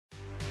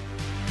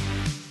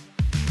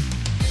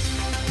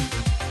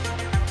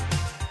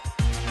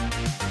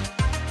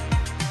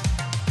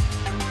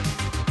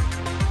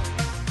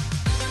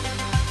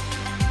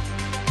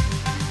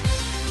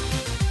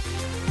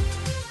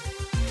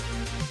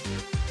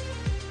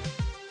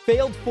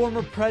Failed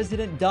former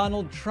President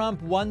Donald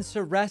Trump, once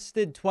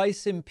arrested,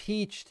 twice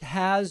impeached,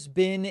 has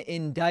been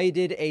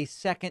indicted a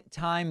second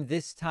time,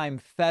 this time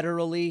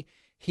federally.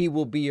 He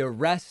will be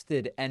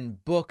arrested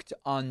and booked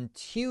on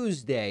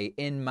Tuesday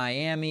in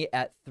Miami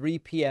at 3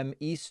 p.m.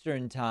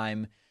 Eastern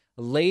time.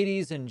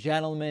 Ladies and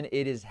gentlemen,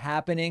 it is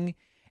happening,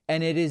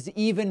 and it is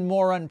even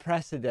more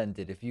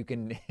unprecedented, if you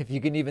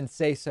can even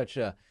say such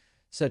a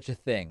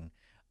thing.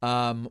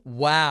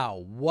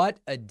 Wow, what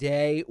a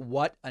day,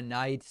 what a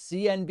night.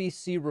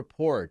 CNBC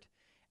report.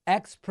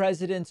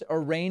 Ex-president's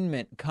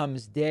arraignment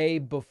comes day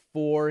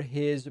before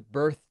his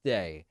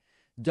birthday.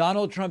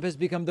 Donald Trump has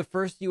become the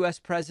first U.S.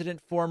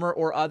 president, former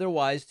or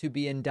otherwise, to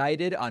be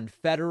indicted on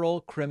federal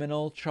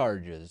criminal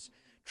charges.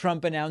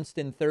 Trump announced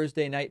in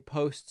Thursday night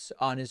posts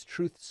on his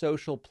Truth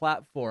Social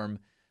platform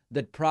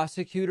that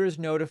prosecutors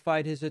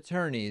notified his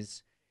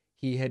attorneys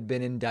he had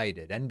been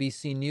indicted.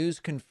 NBC News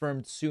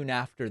confirmed soon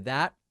after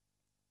that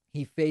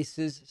he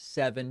faces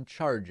 7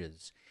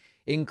 charges,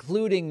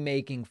 including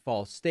making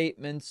false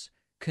statements,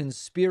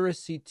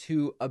 conspiracy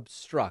to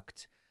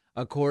obstruct,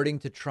 according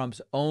to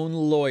Trump's own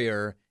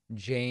lawyer,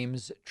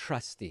 James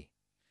Trusty.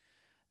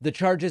 The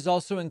charges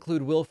also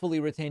include willfully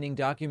retaining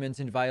documents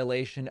in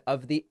violation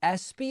of the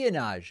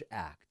Espionage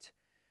Act.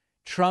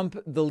 Trump,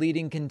 the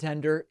leading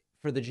contender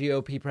for the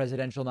GOP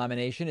presidential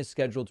nomination, is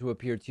scheduled to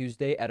appear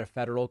Tuesday at a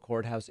federal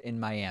courthouse in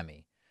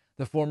Miami.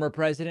 The former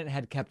president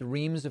had kept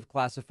reams of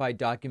classified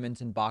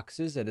documents in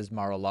boxes at his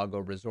Mar-a-Lago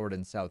resort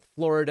in South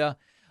Florida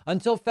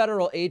until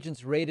federal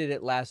agents raided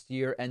it last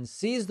year and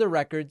seized the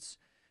records.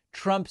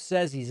 Trump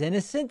says he's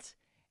innocent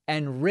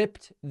and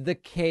ripped the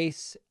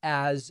case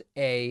as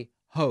a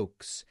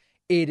hoax.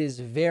 It is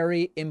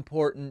very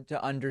important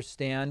to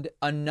understand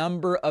a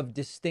number of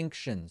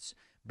distinctions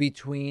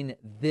between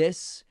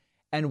this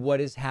and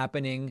what is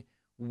happening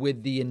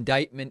with the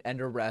indictment and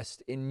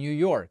arrest in New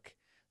York.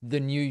 The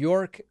New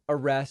York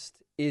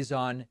arrest is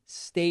on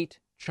state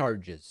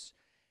charges.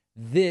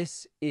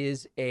 This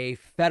is a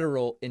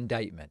federal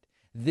indictment.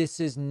 This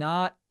is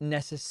not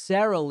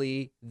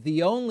necessarily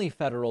the only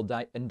federal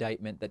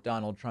indictment that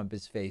Donald Trump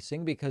is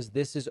facing, because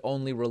this is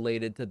only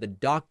related to the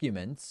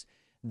documents.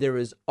 There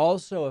is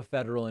also a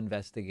federal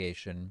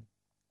investigation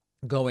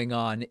going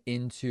on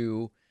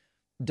into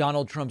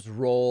Donald Trump's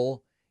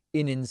role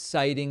in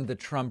inciting the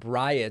Trump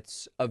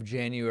riots of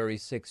January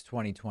 6,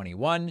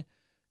 2021.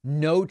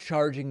 No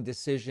charging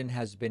decision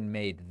has been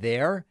made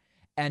there.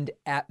 And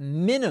at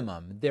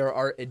minimum, there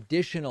are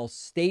additional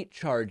state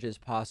charges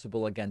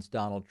possible against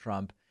Donald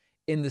Trump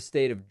in the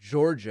state of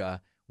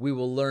Georgia. We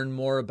will learn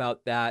more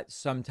about that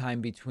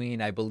sometime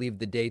between, I believe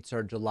the dates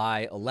are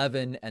July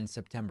 11 and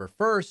September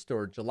 1st,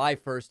 or July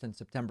 1st and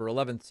September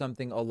 11th,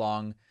 something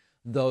along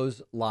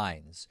those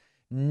lines.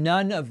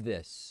 None of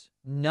this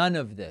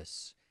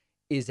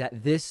is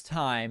at this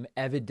time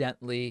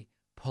evidently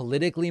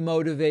politically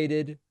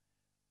motivated,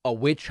 a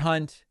witch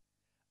hunt,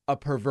 a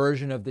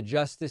perversion of the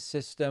justice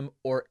system,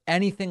 or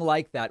anything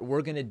like that.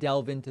 We're going to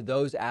delve into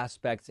those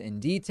aspects in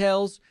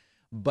details.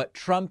 But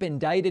Trump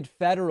indicted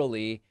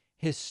federally,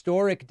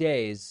 historic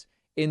days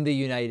in the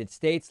United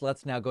States.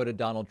 Let's now go to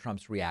Donald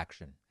Trump's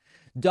reaction.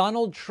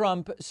 Donald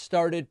Trump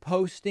started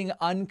posting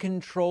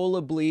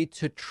uncontrollably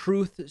to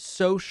Truth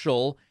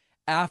Social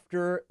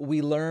after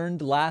we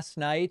learned last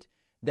night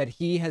that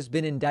he has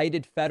been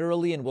indicted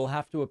federally and will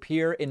have to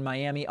appear in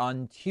Miami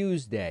on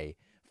Tuesday.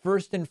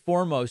 First and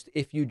foremost,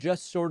 if you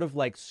just sort of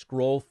like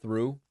scroll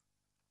through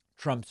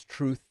Trump's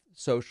Truth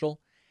Social,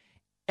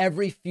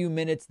 every few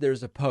minutes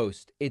there's a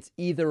post. It's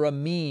either a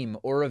meme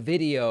or a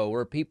video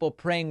or people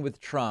praying with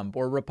Trump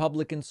or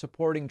Republicans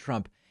supporting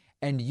Trump.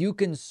 And you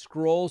can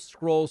scroll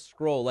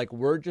like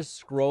we're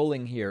just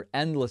scrolling here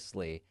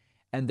endlessly.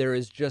 And there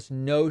is just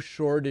no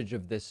shortage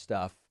of this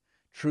stuff.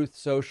 Truth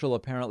Social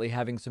apparently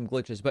having some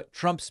glitches, but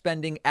Trump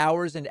spending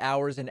hours and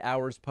hours and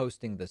hours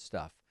posting this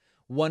stuff.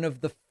 One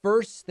of the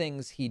first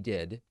things he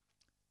did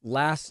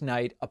last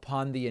night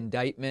upon the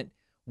indictment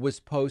was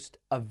post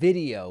a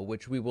video,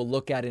 which we will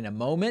look at in a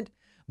moment.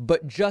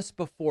 But just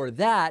before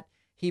that,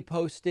 he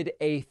posted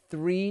a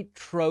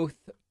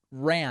 3-troth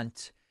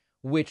rant,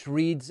 which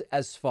reads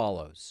as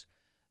follows.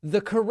 The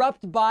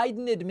corrupt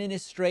Biden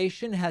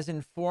administration has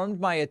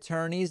informed my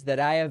attorneys that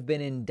I have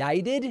been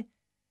indicted,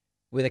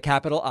 with a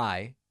capital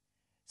I,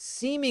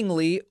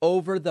 seemingly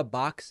over the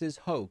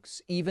boxes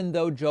hoax, even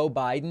though Joe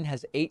Biden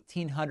has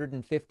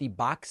 1,850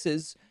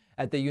 boxes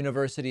at the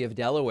University of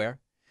Delaware,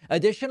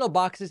 additional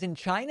boxes in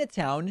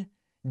Chinatown,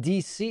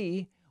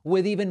 D.C.,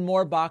 with even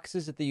more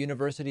boxes at the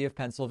University of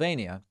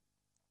Pennsylvania,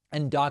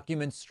 and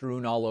documents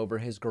strewn all over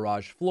his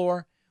garage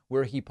floor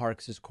where he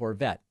parks his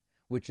Corvette,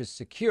 which is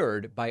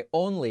secured by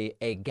only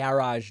a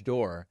garage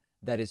door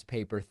that is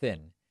paper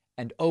thin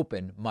and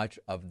open much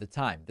of the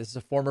time. This is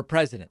a former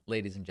president,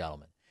 ladies and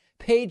gentlemen.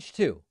 Page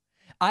 2.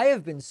 I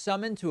have been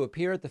summoned to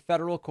appear at the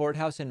federal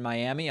courthouse in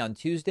Miami on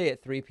Tuesday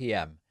at 3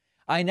 p.m.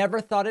 I never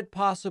thought it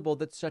possible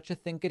that such a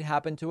thing could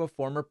happen to a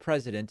former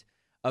president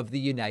of the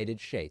United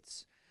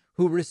States.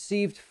 who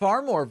received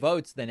far more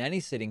votes than any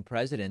sitting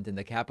president in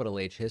the capital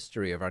H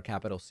history of our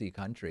capital C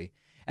country,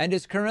 and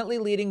is currently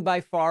leading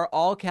by far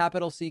all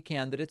capital C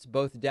candidates,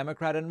 both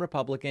Democrat and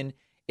Republican,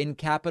 in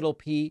capital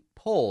P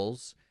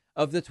polls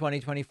of the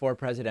 2024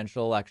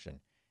 presidential election.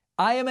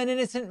 I am an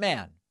innocent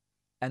man.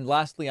 And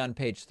lastly, on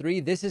page 3,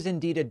 this is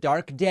indeed a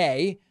dark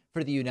day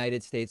for the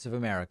United States of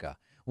America.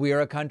 We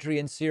are a country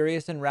in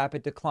serious and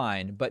rapid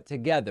decline, but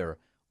together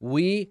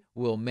we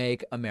will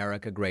make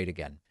America great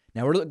again.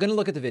 Now, we're going to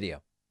look at the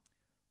video.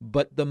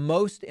 But the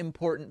most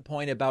important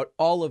point about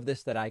all of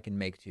this that I can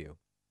make to you,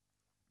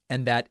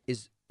 and that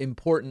is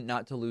important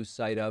not to lose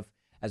sight of,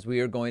 as we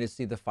are going to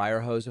see the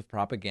fire hose of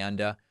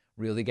propaganda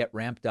really get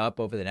ramped up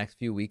over the next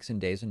few weeks and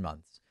days and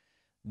months.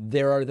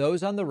 There are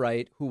those on the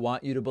right who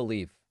want you to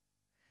believe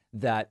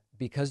that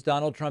because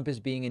Donald Trump is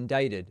being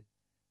indicted,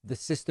 the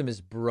system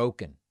is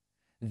broken.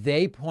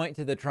 They point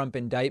to the Trump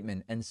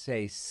indictment and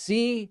say,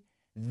 see,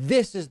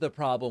 this is the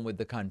problem with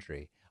the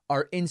country.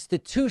 Our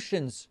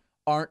institutions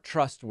aren't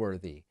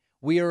trustworthy.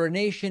 We are a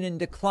nation in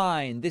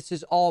decline. This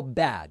is all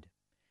bad.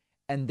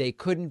 And they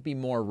couldn't be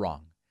more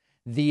wrong.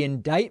 The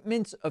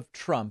indictments of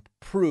Trump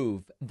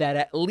prove that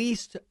at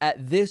least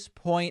at this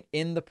point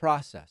in the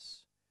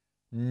process,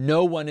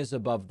 no one is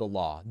above the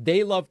law.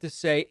 They love to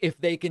say if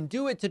they can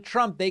do it to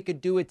Trump, they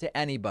could do it to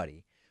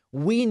anybody.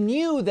 We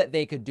knew that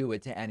they could do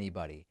it to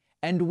anybody.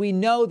 And we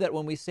know that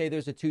when we say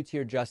there's a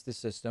two-tier justice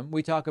system,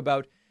 we talk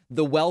about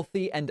the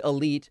wealthy and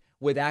elite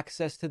with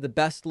access to the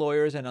best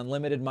lawyers and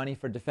unlimited money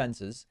for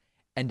defenses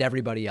and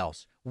everybody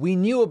else. We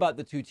knew about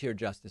the two-tier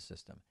justice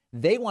system.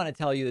 They want to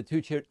tell you the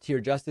two-tier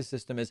justice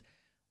system is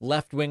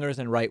left-wingers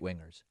and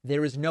right-wingers.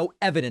 There is no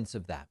evidence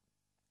of that.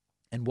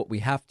 And what we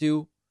have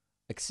to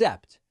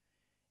accept,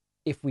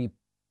 if we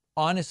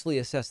honestly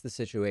assess the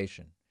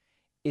situation,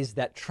 is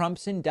that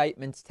Trump's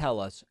indictments tell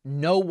us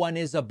no one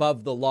is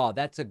above the law.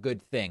 That's a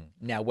good thing.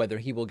 Now, whether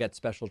he will get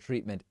special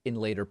treatment in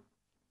later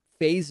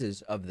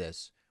phases of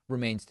this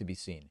remains to be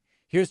seen.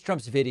 Here's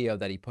Trump's video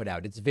that he put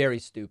out. It's very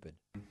stupid.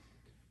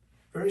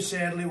 Very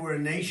sadly, we're a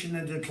nation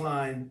in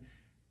decline,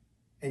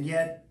 and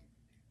yet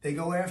they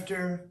go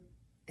after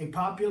a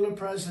popular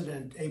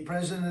president, a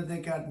president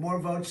that got more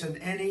votes than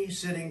any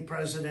sitting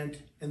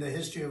president in the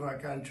history of our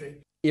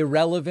country.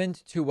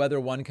 Irrelevant to whether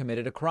one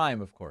committed a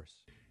crime, of course.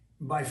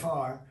 By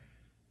far,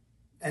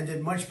 and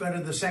did much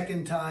better the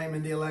second time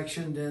in the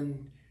election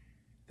than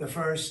the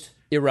first.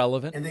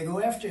 Irrelevant. And they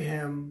go after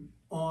him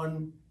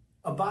on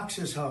a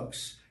boxer's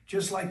hoax,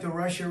 just like the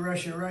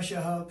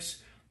Russia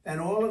hoax and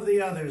all of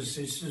the others.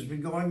 This has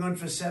been going on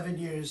for 7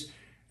 years.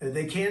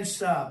 They can't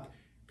stop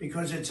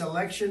because it's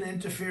election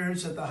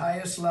interference at the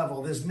highest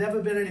level. There's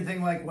never been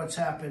anything like what's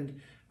happened.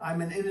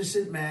 I'm an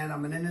innocent man.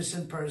 I'm an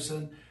innocent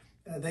person.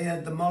 They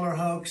had the Mueller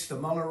hoax, the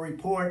Mueller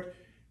report,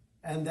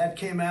 and that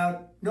came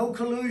out. No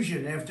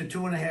collusion after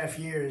 2.5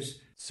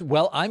 years.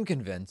 Well, I'm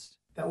convinced.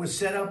 That was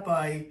set up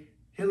by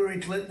Hillary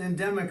Clinton and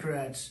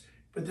Democrats.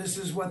 But this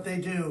is what they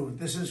do.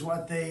 This is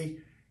what they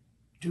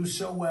do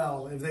so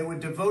well. If they would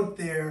devote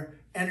their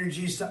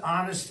energies to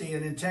honesty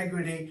and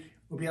integrity, it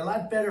would be a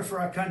lot better for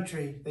our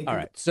country. All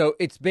right. So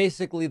it's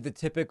basically the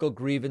typical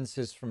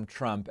grievances from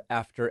Trump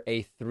after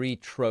a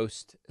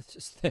three-troth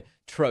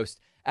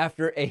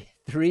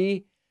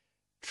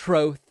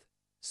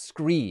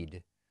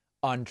screed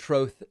on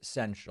Troth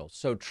Central.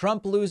 So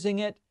Trump losing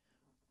it,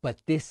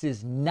 but this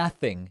is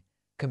nothing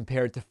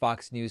compared to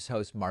Fox News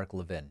host Mark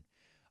Levin.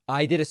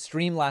 I did a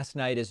stream last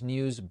night as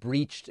news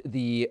breached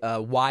the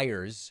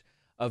wires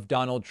of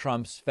Donald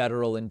Trump's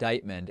federal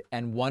indictment.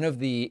 And one of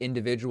the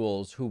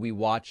individuals who we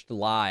watched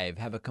live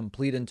have a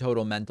complete and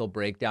total mental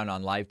breakdown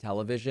on live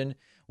television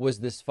was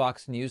this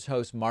Fox News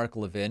host, Mark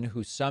Levin,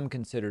 who some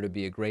consider to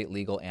be a great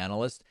legal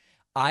analyst.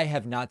 I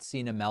have not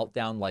seen a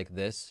meltdown like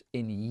this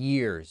in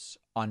years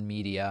on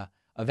media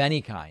of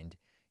any kind.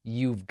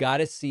 You've got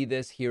to see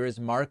this. Here is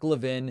Mark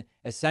Levin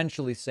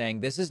essentially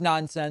saying this is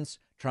nonsense.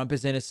 Trump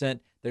is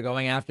innocent. They're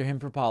going after him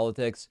for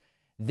politics.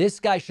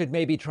 This guy should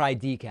maybe try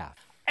decaf.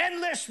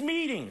 Endless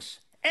meetings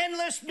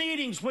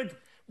with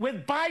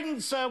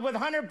Biden's, with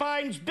Hunter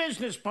Biden's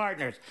business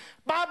partners.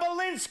 Bob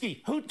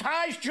Alinsky, who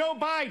ties Joe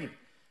Biden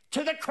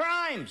to the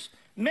crimes.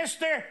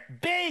 Mr.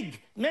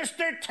 Big,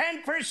 Mr.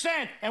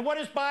 10%. And what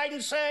does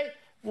Biden say?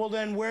 Well,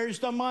 then where's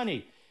the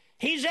money?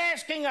 He's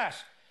asking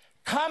us,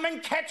 come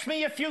and catch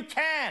me if you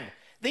can.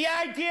 The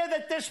idea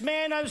that this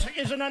man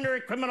isn't under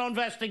a criminal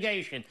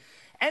investigation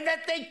and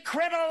that they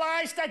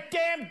criminalized a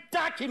damn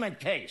document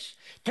case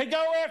to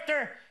go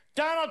after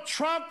Donald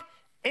Trump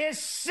is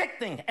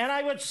sickening. And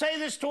I would say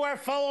this to our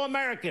fellow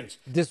Americans.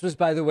 This was,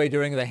 by the way,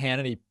 during the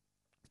Hannity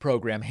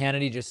program.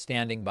 Hannity just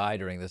standing by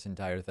during this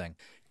entire thing.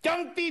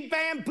 Don't be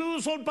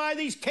bamboozled by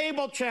these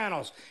cable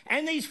channels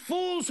and these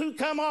fools who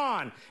come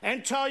on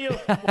and tell you.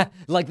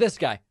 Like this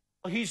guy.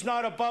 He's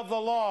not above the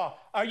law.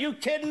 Are you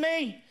kidding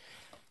me?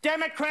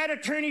 Democrat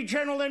Attorney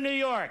General in New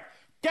York.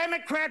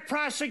 Democrat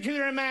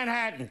prosecutor in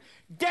Manhattan.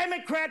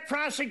 Democrat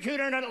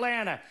prosecutor in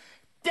Atlanta.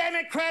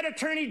 Democrat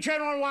Attorney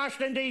General in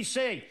Washington,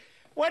 D.C.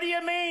 What do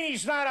you mean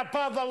he's not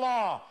above the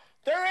law?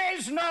 There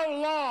is no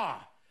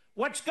law.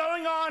 What's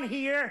going on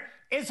here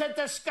is a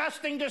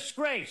disgusting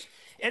disgrace.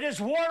 It is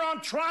war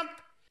on Trump.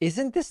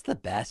 Isn't this the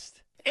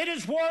best? It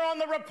is war on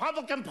the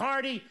Republican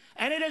Party,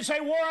 and it is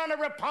a war on the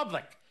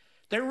republic.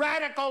 The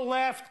radical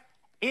left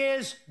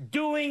is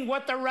doing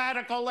what the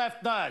radical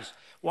left does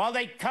while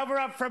they cover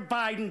up for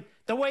Biden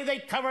the way they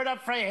covered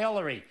up for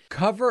Hillary.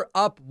 Cover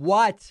up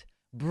what?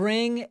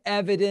 Bring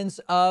evidence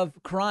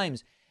of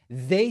crimes.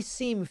 They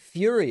seem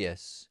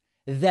furious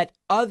that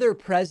other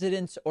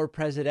presidents or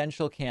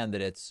presidential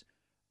candidates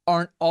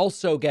aren't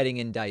also getting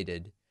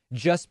indicted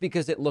just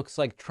because it looks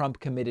like Trump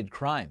committed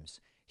crimes.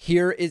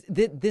 Here is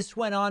this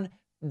went on.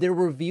 There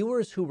were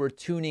viewers who were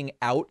tuning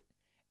out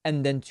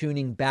and then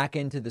tuning back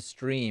into the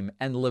stream,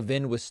 and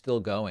Levin was still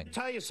going. I'll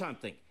tell you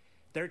something.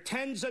 There are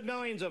tens of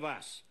millions of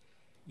us.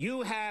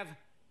 You have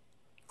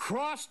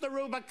crossed the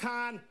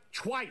Rubicon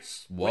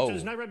twice, Whoa. which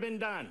has never been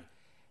done.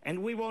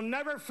 And we will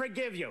never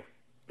forgive you.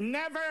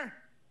 Never,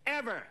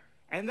 ever.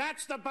 And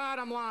that's the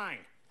bottom line.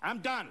 I'm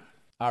done.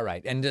 All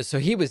right. And so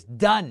he was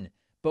done.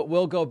 But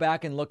we'll go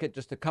back and look at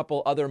just a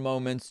couple other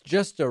moments.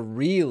 Just a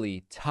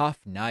really tough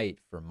night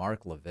for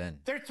Mark Levin.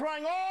 They're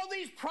throwing all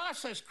these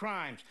process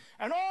crimes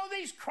and all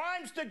these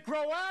crimes that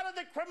grow out of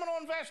the criminal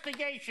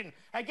investigation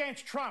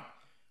against Trump.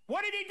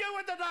 What did he do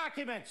with the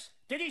documents?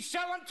 Did he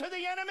sell them to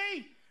the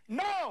enemy?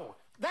 No.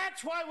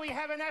 That's why we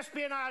have an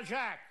Espionage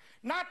Act,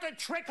 not to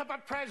trick up a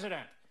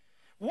president.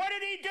 What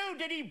did he do?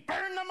 Did he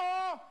burn them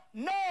all?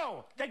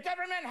 No. The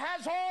government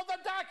has all the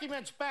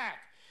documents back.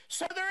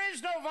 So there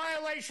is no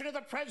violation of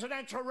the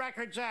Presidential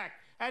Records Act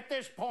at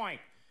this point.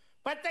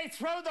 But they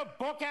throw the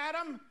book at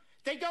him.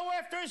 They go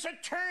after his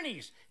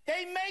attorneys.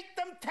 They make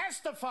them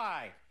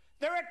testify.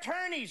 They're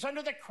attorneys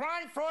under the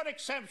crime fraud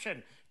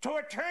exception to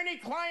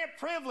attorney-client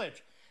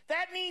privilege.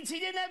 That means he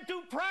didn't have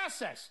due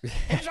process.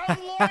 His own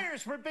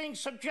lawyers were being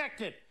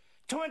subjected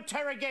to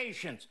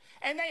interrogations.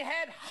 And they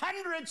had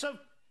hundreds of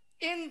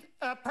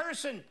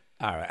in-person.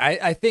 All right.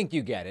 I think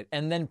you get it.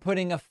 And then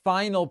putting a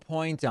final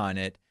point on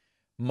it,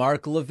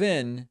 Mark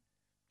Levin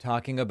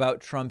talking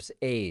about Trump's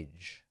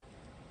age.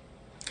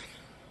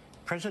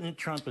 President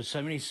Trump is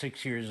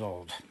 76 years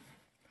old.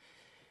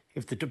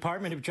 If the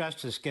Department of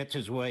Justice gets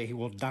his way, he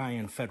will die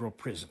in federal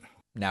prison.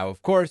 Now,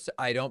 of course,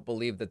 I don't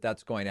believe that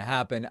that's going to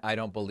happen. I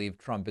don't believe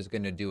Trump is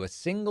going to do a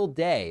single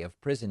day of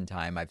prison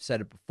time. I've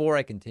said it before.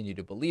 I continue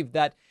to believe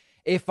that.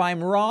 If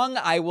I'm wrong,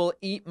 I will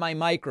eat my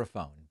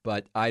microphone.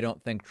 But I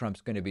don't think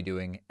Trump's going to be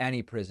doing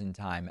any prison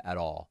time at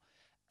all.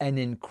 An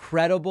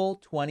incredible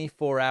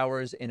 24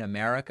 hours in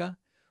America.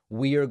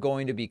 We are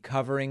going to be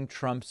covering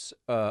Trump's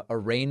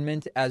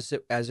arraignment as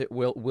it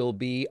will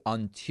be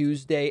on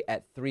Tuesday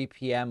at 3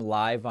 p.m.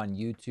 live on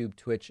YouTube,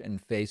 Twitch, and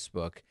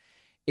Facebook.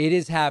 It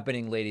is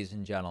happening, ladies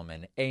and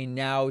gentlemen. A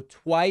now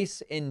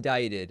twice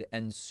indicted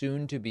and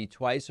soon to be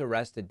twice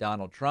arrested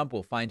Donald Trump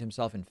will find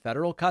himself in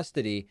federal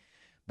custody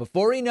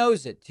before he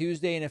knows it,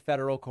 Tuesday in a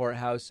federal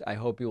courthouse. I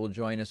hope you will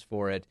join us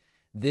for it.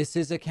 This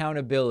is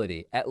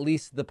accountability, at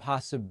least the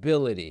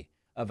possibility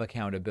of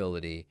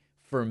accountability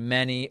for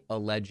many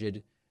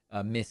alleged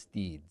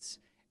misdeeds.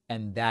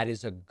 And that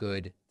is a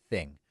good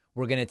thing.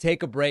 We're going to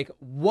take a break.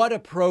 What a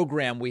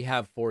program we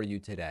have for you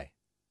today.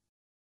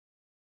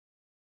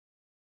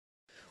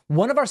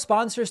 One of our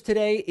sponsors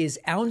today is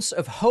Ounce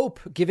of Hope,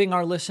 giving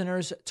our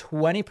listeners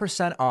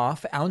 20%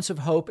 off. Ounce of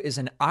Hope is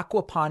an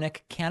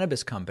aquaponic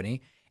cannabis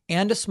company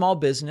and a small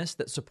business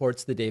that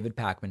supports the David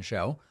Pakman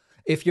Show.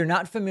 If you're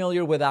not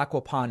familiar with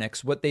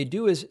aquaponics, what they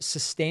do is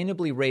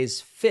sustainably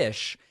raise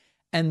fish,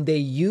 and they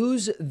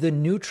use the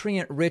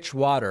nutrient-rich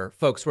water,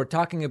 folks, we're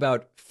talking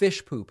about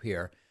fish poop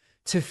here,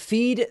 to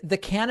feed the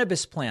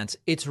cannabis plants.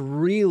 It's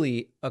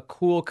really a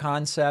cool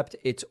concept.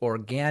 It's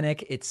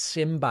organic. It's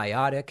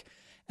symbiotic.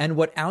 And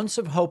what Ounce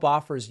of Hope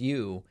offers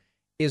you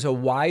is a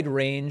wide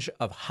range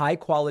of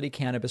high-quality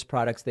cannabis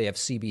products. They have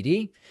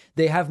CBD.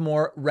 They have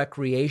more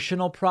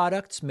recreational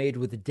products made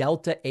with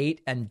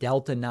Delta-8 and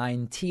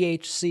Delta-9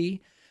 THC.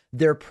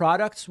 Their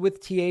products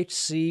with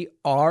THC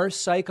are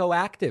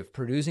psychoactive,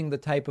 producing the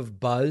type of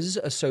buzz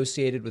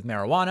associated with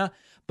marijuana,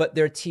 but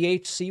their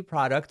THC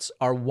products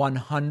are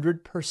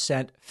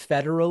 100%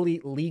 federally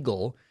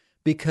legal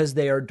because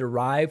they are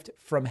derived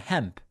from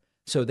hemp,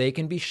 so they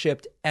can be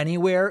shipped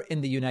anywhere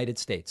in the United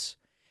States.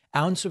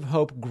 Ounce of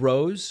Hope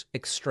grows,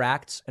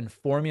 extracts, and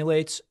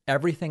formulates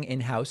everything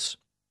in-house.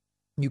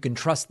 You can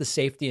trust the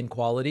safety and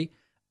quality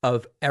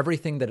of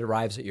everything that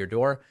arrives at your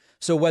door.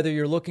 So whether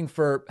you're looking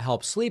for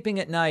help sleeping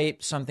at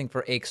night, something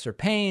for aches or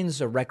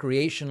pains, a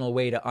recreational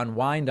way to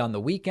unwind on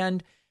the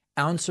weekend,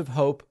 Ounce of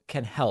Hope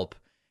can help.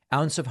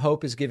 Ounce of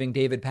Hope is giving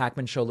David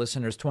Pakman Show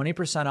listeners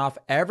 20% off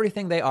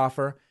everything they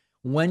offer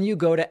when you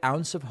go to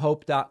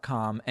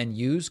ounceofhope.com and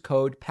use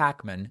code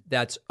Pakman.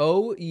 That's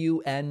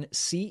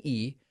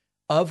OUNCE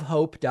of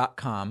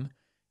hope.com.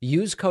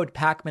 Use code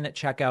Pakman at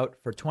checkout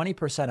for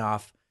 20%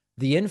 off.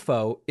 The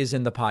info is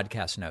in the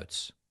podcast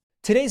notes.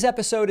 Today's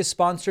episode is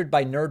sponsored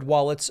by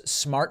NerdWallet's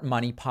Smart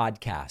Money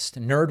Podcast.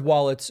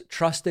 NerdWallet's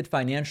trusted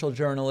financial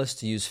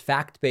journalists use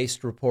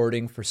fact-based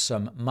reporting for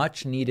some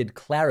much-needed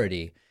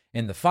clarity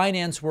in the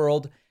finance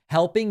world,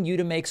 helping you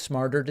to make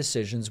smarter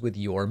decisions with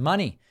your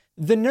money.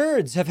 The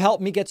nerds have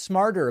helped me get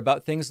smarter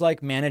about things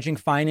like managing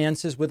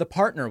finances with a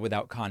partner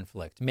without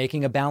conflict,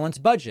 making a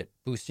balanced budget,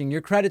 boosting your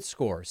credit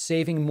score,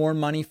 saving more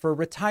money for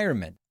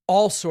retirement.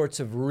 All sorts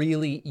of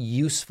really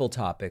useful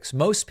topics.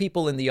 Most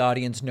people in the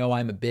audience know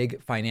I'm a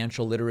big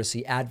financial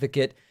literacy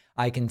advocate.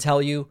 I can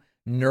tell you,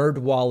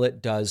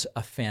 NerdWallet does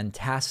a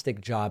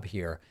fantastic job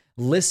here.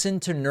 Listen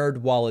to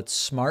NerdWallet's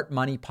Smart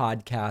Money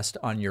podcast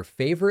on your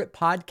favorite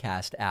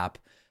podcast app.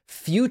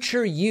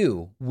 Future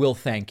you will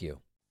thank you.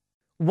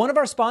 One of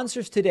our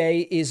sponsors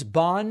today is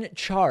Bon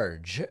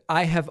Charge.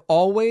 I have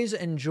always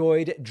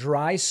enjoyed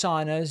dry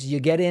saunas.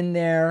 You get in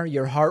there,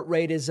 your heart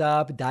rate is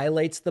up,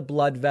 dilates the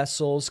blood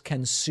vessels,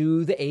 can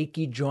soothe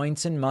achy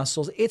joints and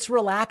muscles. It's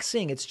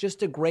relaxing. It's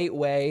just a great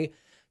way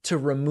to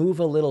remove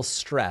a little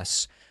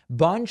stress.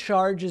 Bon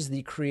Charge is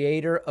the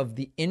creator of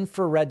the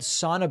infrared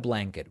sauna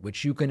blanket,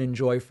 which you can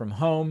enjoy from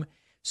home.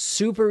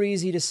 Super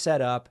easy to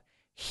set up.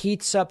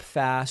 Heats up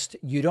fast.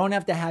 You don't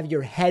have to have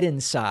your head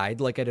inside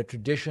like at a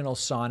traditional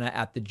sauna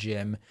at the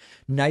gym.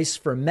 Nice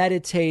for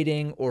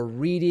meditating or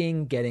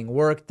reading, getting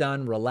work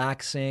done,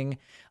 relaxing.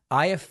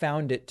 I have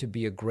found it to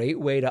be a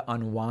great way to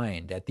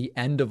unwind at the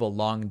end of a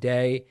long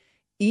day.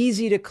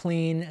 Easy to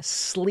clean,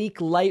 sleek,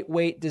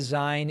 lightweight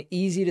design,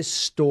 easy to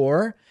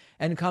store,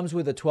 and comes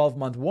with a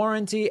 12-month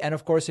warranty. And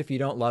of course, if you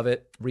don't love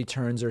it,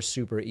 returns are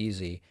super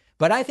easy.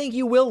 But I think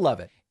you will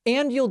love it.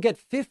 And you'll get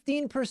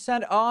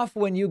 15% off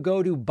when you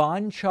go to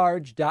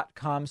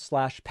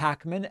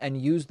boncharge.com/Pacman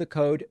and use the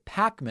code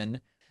Pacman.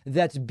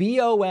 That's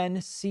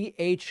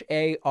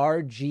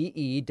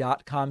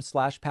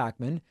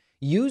BONCHARGE.com/Pacman.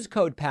 Use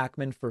code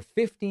Pacman for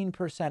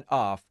 15%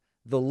 off.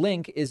 The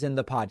link is in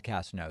the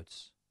podcast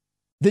notes.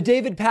 The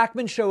David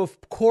Pacman Show, of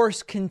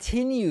course,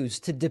 continues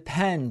to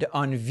depend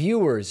on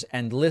viewers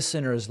and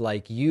listeners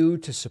like you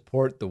to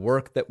support the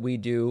work that we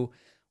do.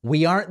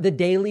 We aren't the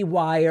Daily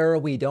Wire.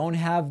 We don't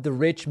have the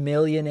rich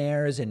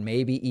millionaires and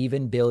maybe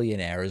even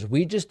billionaires.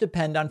 We just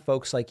depend on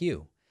folks like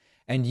you.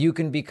 And you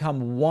can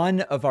become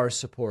one of our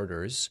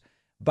supporters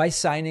by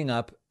signing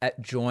up at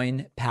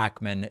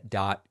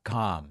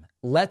joinpacman.com.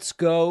 Let's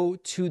go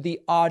to the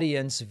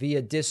audience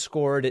via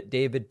Discord at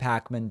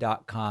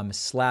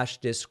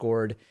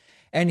davidpacman.com/Discord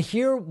and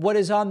hear what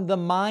is on the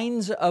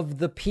minds of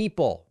the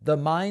people,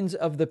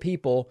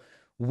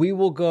 We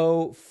will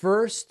go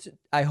first,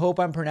 I hope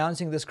I'm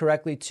pronouncing this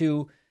correctly,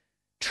 to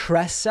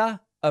Tressa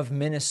of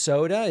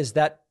Minnesota. Is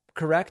that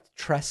correct,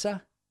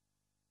 Tressa?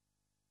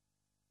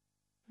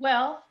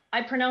 Well,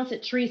 I pronounce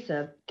it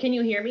Teresa. Can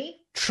you hear me?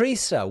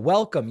 Teresa,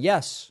 welcome.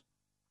 Yes.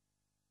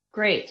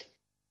 Great.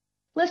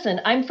 Listen,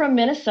 I'm from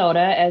Minnesota,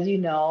 as you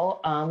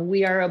know.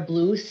 We are a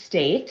blue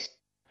state.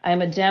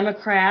 I'm a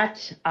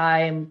Democrat.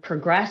 I'm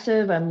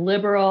progressive. I'm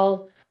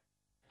liberal.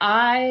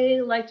 I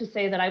like to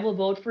say that I will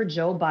vote for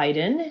Joe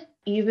Biden,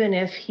 even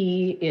if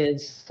he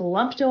is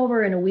slumped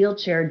over in a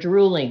wheelchair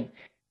drooling,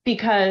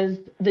 because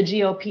the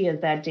GOP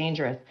is that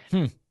dangerous.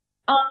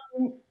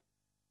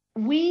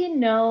 We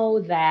know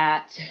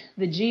that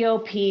the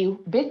GOP,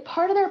 big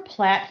part of their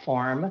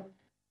platform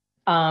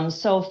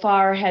so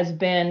far has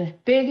been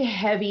big,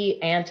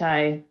 heavy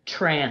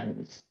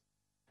anti-trans,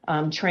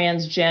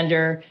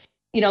 transgender.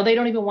 You know, they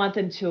don't even want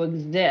them to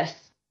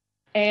exist.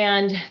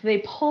 And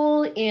they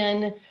pull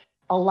in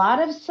a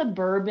lot of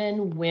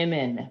suburban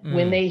women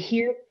when they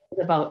hear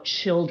about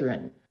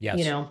children. Yes.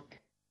 You know,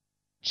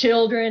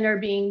 children are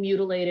being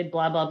mutilated,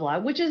 blah, blah, blah,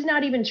 which is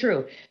not even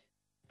true.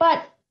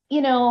 But,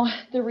 you know,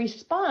 the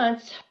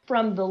response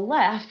from the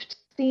left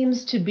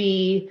seems to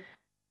be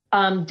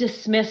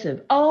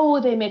dismissive. Oh,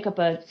 they make up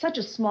such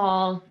a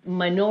small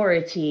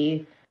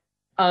minority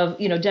of,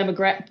 you know,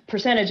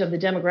 percentage of the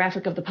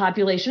demographic of the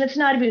population. It's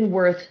not even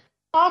worth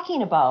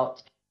talking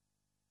about.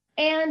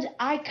 And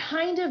I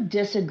kind of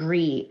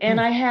disagree. And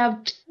I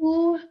have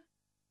 2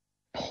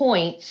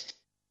 points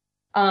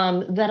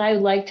that I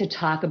like to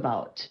talk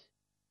about.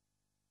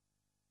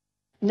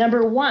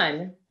 Number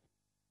 1,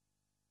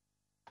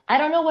 I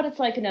don't know what it's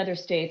like in other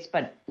states,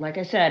 but like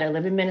I said, I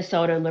live in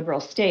Minnesota, a liberal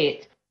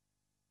state.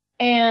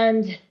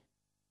 And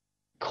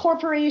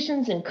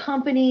corporations and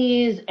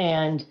companies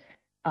and,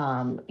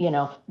 you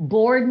know,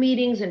 board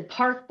meetings and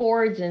park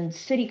boards and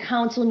city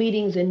council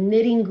meetings and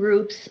knitting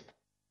groups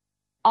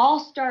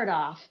all start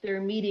off their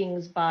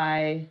meetings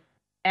by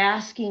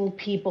asking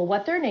people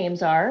what their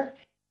names are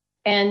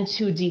and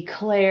to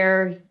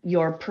declare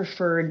your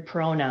preferred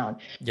pronoun.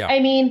 Yeah. I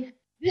mean,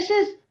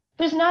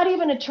 there's not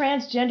even a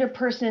transgender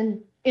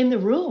person in the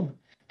room.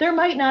 There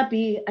might not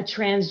be a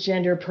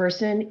transgender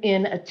person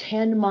in a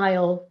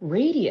 10-mile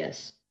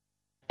radius.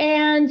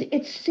 And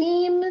it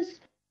seems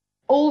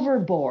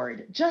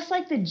overboard, just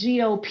like the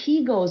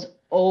GOP goes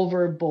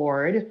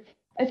overboard.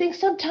 I think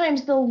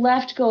sometimes the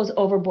left goes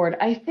overboard.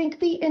 I think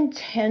the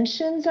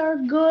intentions are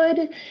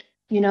good.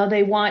 You know,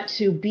 they want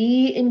to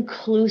be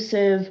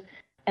inclusive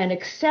and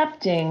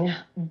accepting,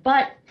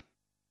 but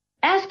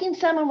asking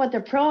someone what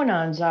their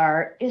pronouns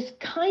are is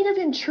kind of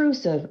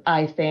intrusive,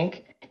 I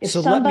think.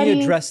 Let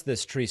me address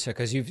this, Teresa,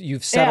 because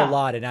you've said a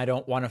lot, and I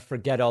don't want to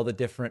forget all the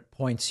different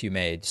points you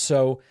made.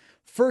 So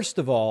first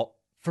of all,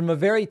 from a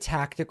very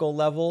tactical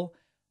level,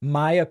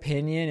 my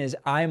opinion is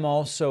I'm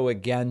also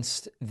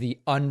against the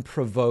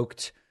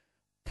unprovoked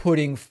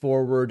putting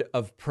forward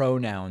of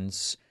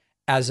pronouns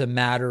as a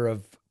matter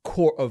of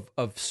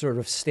sort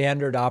of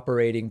standard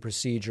operating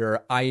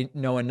procedure. I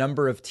know a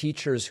number of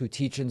teachers who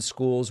teach in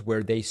schools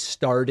where they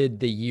started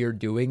the year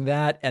doing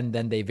that, and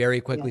then they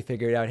very quickly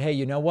figured out, hey,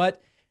 you know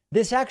what?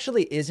 This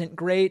actually isn't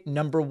great.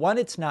 Number one,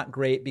 it's not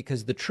great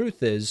because the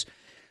truth is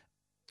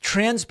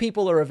trans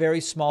people are a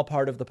very small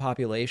part of the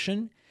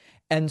population.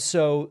 And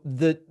so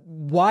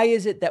why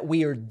is it that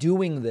we are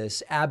doing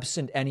this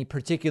absent any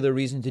particular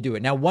reason to do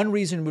it? Now, one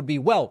reason would be,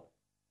 well,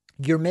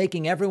 you're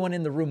making everyone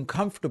in the room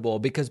comfortable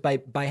because by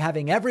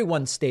having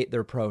everyone state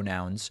their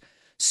pronouns,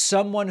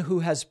 someone who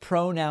has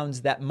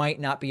pronouns that might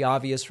not be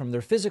obvious from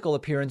their physical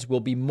appearance will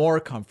be more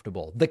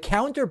comfortable. The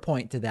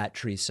counterpoint to that,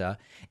 Teresa,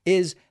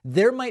 is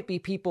there might be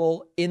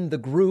people in the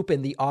group,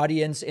 in the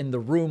audience, in the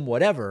room,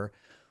 whatever,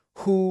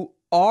 who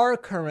are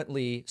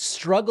currently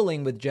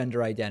struggling with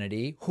gender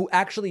identity, who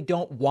actually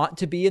don't want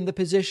to be in the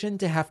position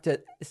to have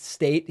to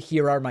state,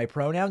 here are my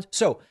pronouns.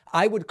 So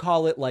I would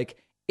call it like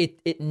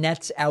it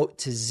nets out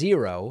to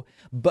zero.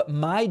 But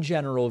my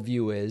general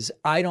view is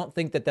I don't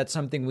think that that's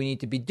something we need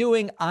to be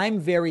doing. I'm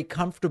very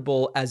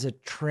comfortable as a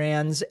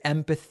trans,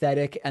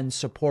 empathetic, and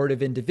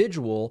supportive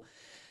individual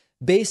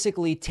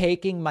basically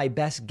taking my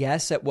best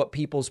guess at what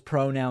people's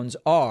pronouns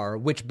are,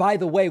 which, by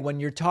the way, when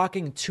you're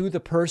talking to the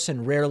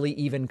person, rarely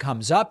even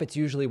comes up. It's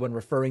usually when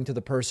referring to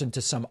the person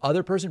to some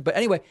other person. But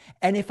anyway,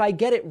 and if I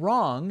get it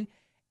wrong,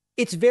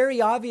 it's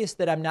very obvious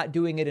that I'm not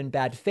doing it in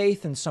bad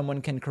faith and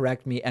someone can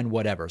correct me and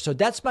whatever. So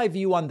that's my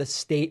view on the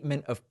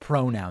statement of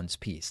pronouns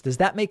piece. Does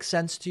that make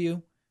sense to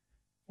you?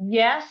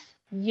 Yes,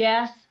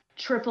 yes,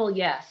 triple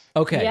yes.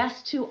 Okay.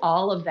 Yes to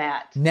all of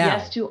that. Now,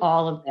 yes to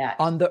all of that.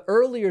 On the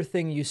earlier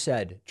thing you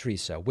said,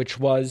 Teresa, which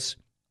was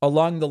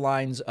along the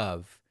lines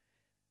of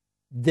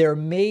it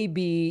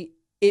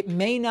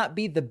may not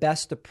be the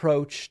best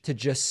approach to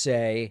just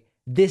say,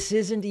 this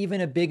isn't even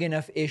a big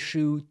enough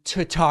issue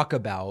to talk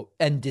about,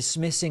 and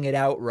dismissing it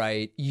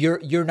outright.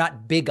 You're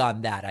not big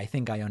on that. I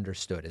think I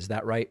understood. Is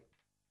that right?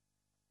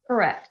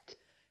 Correct.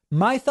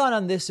 My thought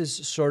on this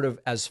is sort of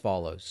as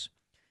follows.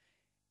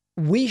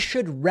 We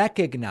should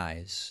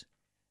recognize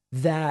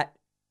that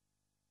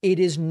it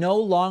is no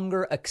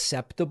longer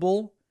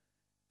acceptable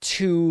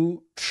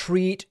to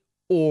treat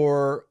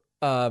or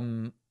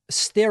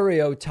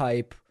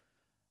stereotype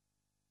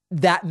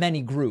that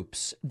many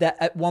groups that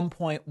at one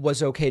point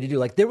was okay to do.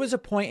 Like there was a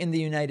point in the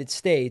United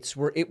States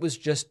where it was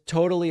just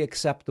totally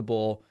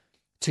acceptable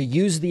to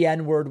use the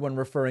N-word when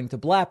referring to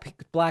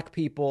black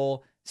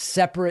people,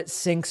 separate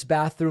sinks,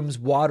 bathrooms,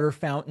 water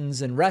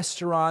fountains, and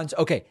restaurants.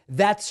 Okay,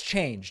 that's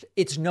changed.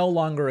 It's no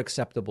longer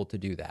acceptable to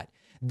do that.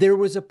 There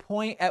was a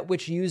point at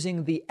which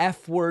using the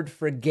F word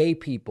for gay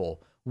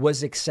people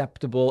was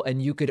acceptable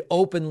and you could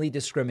openly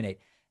discriminate.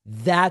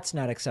 That's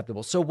not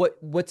acceptable. So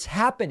what's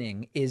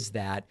happening is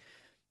that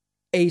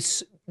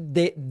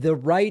the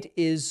right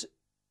is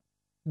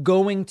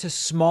going to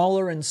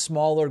smaller and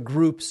smaller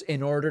groups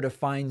in order to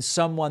find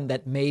someone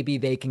that maybe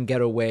they can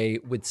get away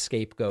with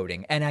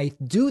scapegoating. And I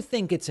do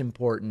think it's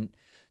important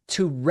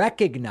to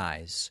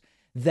recognize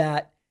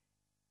that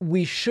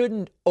we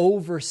shouldn't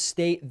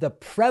overstate the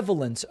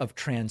prevalence of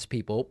trans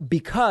people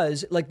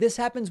because, like, this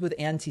happens with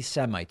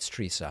anti-Semites,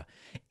 Teresa.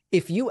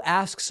 If you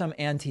ask some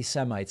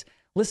anti-Semites,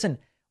 listen,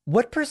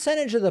 what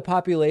percentage of the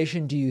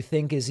population do you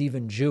think is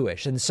even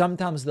Jewish? And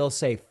sometimes they'll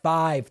say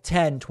 5,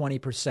 10,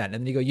 20%.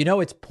 And you go,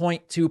 it's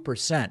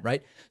 0.2%,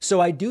 right?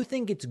 So I do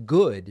think it's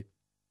good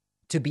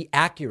to be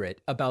accurate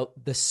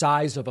about the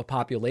size of a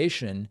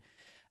population.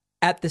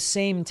 At the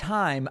same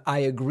time, I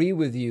agree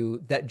with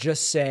you that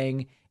just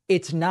saying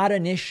it's not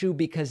an issue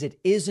because it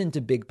isn't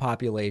a big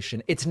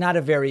population, that's not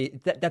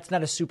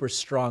a super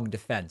strong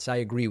defense. I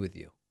agree with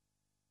you.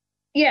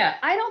 Yeah,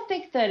 I don't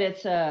think that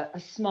it's a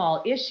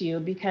small issue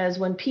because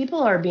when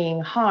people are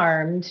being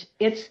harmed,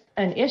 it's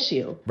an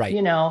issue. Right.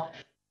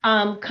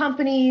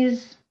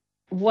 Companies,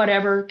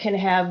 whatever, can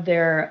have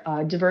their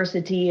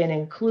diversity and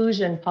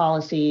inclusion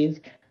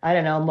policies. I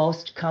don't know,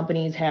 most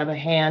companies have a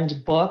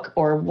handbook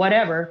or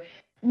whatever,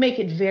 make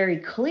it very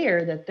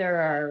clear that there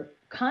are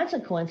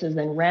consequences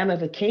and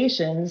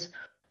ramifications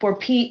for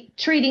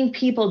treating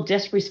people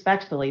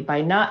disrespectfully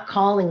by not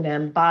calling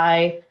them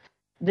by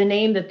the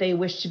name that they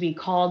wish to be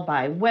called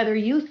by, whether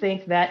you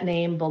think that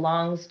name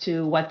belongs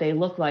to what they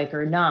look like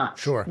or not.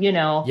 Sure.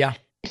 Yeah.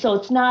 So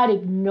it's not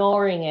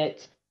ignoring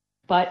it,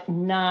 but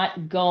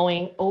not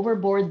going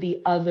overboard the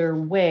other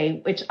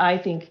way, which I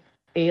think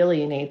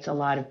alienates a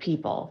lot of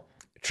people.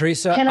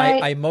 Teresa,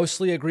 I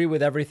mostly agree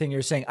with everything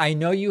you're saying. I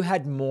know you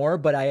had more,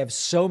 but I have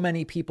so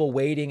many people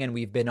waiting and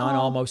we've been on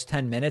almost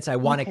 10 minutes. I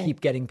want to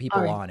keep getting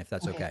people on if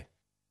that's okay.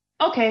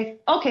 Okay.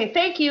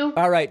 Thank you.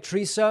 All right.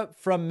 Teresa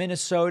from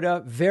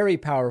Minnesota. Very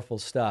powerful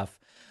stuff.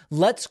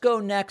 Let's go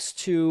next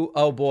to,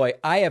 oh boy,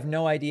 I have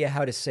no idea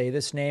how to say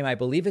this name. I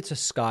believe it's a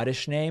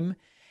Scottish name.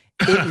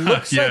 It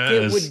looks like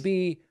it would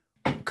be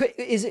I'm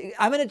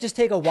going to just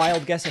take a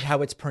wild guess at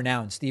how it's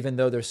pronounced, even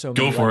though there's so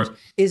many Go for letters.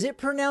 it. Is it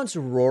pronounced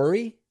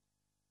Rory?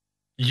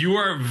 You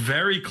are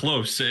very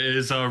close. It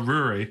is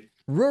Rory.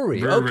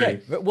 Rory.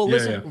 Okay. Well, Yeah,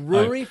 listen, yeah.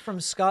 Rory from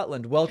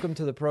Scotland, welcome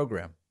to the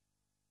program.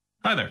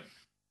 Hi there.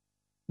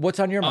 What's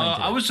on your mind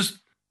today?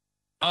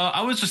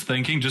 I was just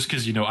thinking, just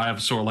because, I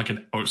have sort of like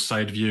an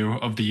outside view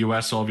of the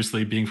US,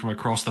 obviously being from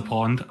across the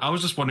pond. I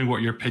was just wondering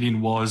what your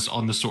opinion was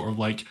on the sort of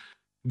like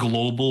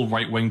global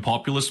right-wing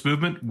populist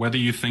movement, whether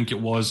you think it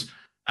was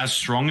as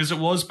strong as it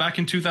was back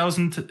in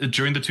 2000,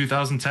 during the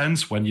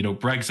 2010s when,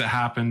 Brexit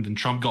happened and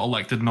Trump got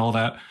elected and all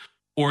that,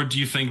 or do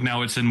you think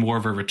now it's in more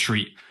of a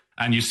retreat?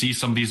 And you see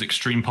some of these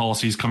extreme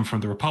policies come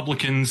from the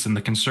Republicans and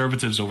the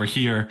conservatives over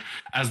here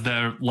as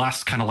the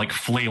last kind of like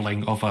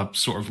flailing of a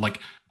sort of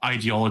like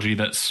ideology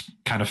that's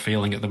kind of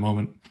failing at the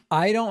moment.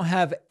 I don't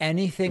have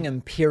anything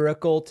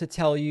empirical to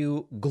tell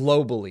you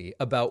globally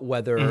about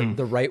whether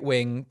the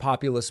right-wing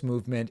populist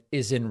movement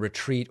is in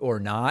retreat or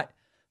not.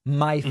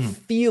 My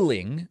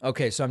feeling,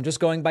 okay, so I'm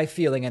just going by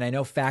feeling, and I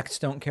know facts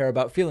don't care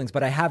about feelings,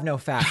 but I have no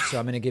facts, so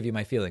I'm going to give you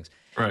my feelings.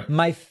 Right.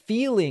 My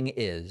feeling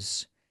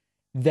is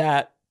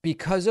that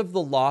because of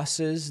the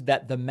losses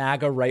that the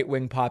MAGA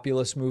right-wing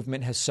populist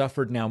movement has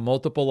suffered now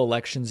multiple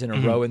elections in a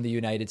row in the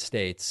United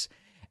States,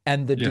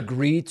 and the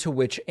degree to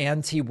which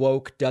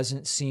anti-woke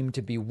doesn't seem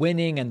to be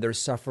winning and they're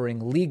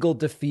suffering legal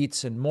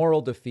defeats and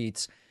moral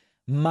defeats,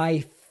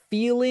 my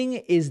feeling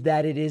is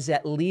that it is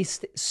at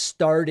least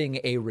starting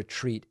a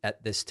retreat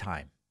at this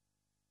time.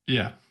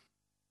 Yeah.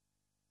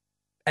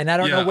 And I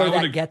don't know where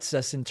that gets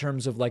us in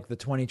terms of like the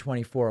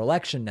 2024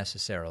 election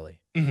necessarily.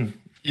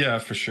 Yeah,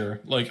 for sure.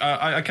 Like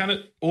I kind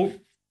of,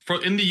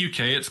 in the UK,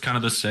 it's kind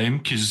of the same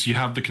because you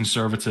have the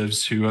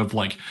conservatives who have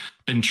like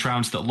been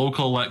trounced at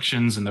local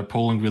elections and they're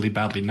polling really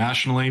badly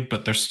nationally,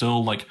 but they're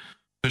still like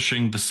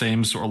pushing the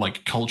same sort of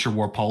like culture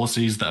war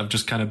policies that have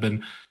just kind of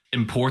been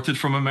imported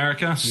from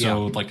America.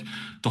 So like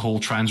the whole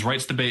trans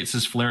rights debates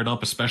has flared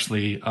up,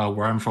 especially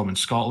where I'm from in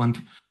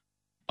Scotland.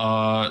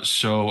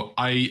 So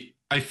I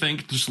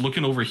think just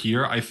looking over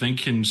here, I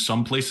think in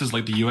some places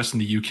like the US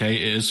and the UK,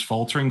 it is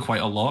faltering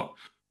quite a lot.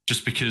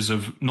 Just because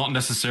of not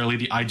necessarily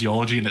the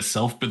ideology in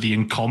itself, but the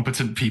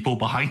incompetent people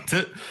behind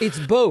it. It's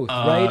both,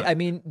 right? I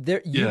mean,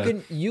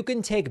 you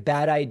can take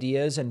bad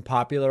ideas and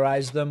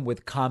popularize them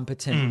with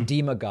competent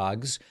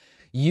demagogues.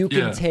 You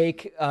can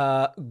take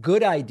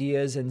good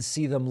ideas and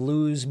see them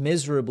lose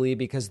miserably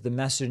because the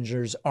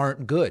messengers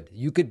aren't good.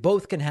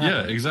 Both can happen.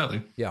 Yeah,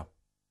 exactly. Yeah.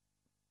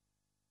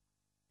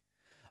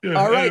 Yeah,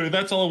 all right. Anyway,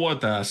 that's all I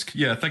wanted to ask.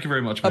 Yeah, thank you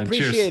very much, man.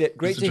 Appreciate Cheers. it.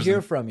 Great to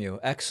hear from you.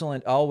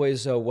 Excellent.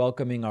 Always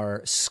welcoming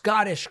our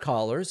Scottish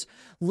callers.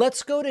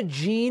 Let's go to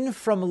Jean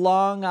from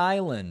Long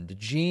Island.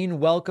 Jean,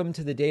 welcome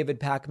to the David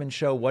Pakman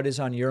Show. What is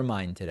on your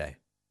mind today?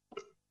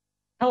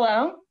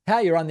 Hello?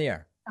 Hi, you're on the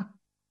air.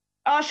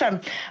 Awesome.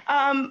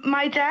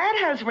 My dad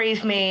has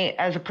raised me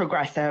as a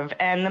progressive,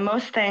 and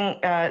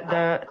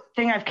the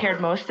thing I've cared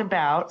most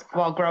about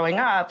while growing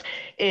up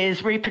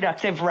is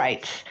reproductive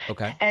rights.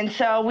 Okay. And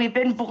so we've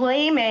been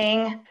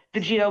blaming the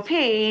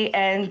GOP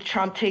and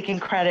Trump taking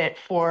credit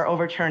for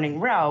overturning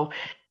Roe.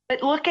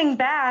 But looking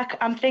back,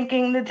 I'm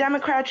thinking the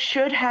Democrats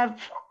should have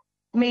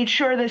made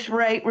sure this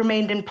right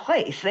remained in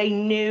place. They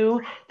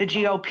knew the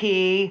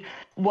GOP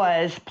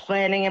was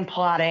planning and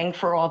plotting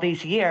for all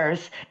these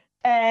years.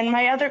 And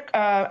my other,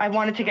 I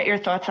wanted to get your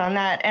thoughts on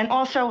that, and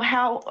also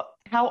how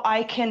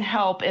I can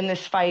help in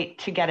this fight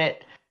to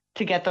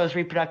get those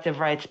reproductive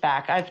rights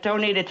back. I've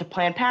donated to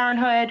Planned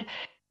Parenthood,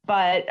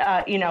 but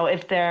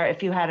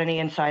if you had any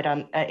insight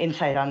on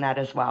that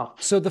as well.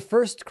 So the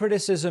first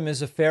criticism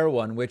is a fair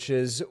one, which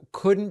is,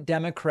 couldn't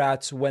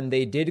Democrats, when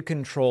they did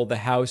control the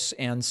House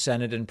and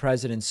Senate and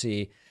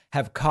presidency,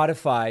 have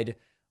codified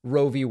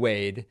Roe v.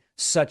 Wade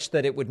such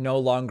that it would no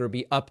longer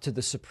be up to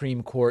the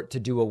Supreme Court to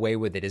do away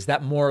with it? Is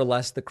that more or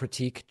less the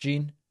critique,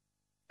 Jean?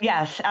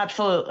 Yes,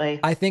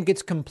 absolutely. I think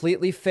it's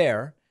completely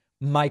fair.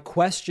 My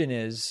question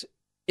is,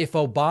 if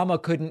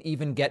Obama couldn't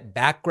even get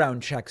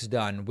background checks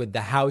done with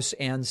the House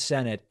and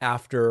Senate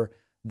after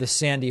the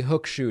Sandy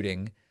Hook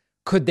shooting,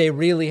 could they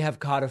really have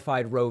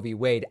codified Roe v.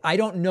 Wade? I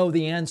don't know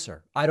the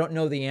answer.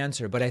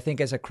 But I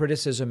think as a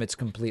criticism, it's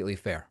completely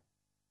fair.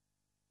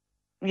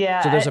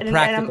 Yeah. So there's a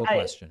practical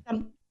question.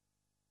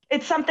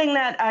 It's something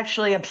that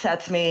actually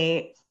upsets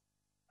me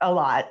a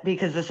lot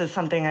because this is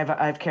something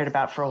I've cared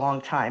about for a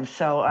long time.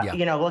 So,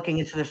 looking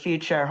into the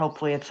future,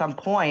 hopefully at some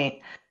point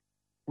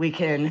we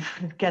can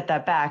get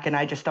that back. And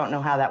I just don't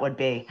know how that would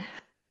be.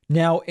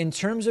 Now, in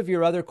terms of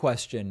your other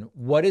question,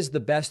 what is the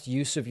best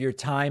use of your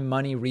time,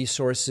 money,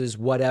 resources,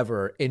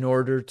 whatever, in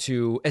order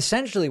to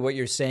essentially what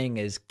you're saying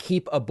is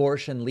keep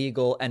abortion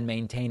legal and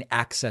maintain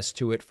access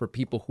to it for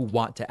people who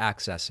want to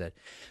access it?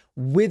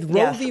 With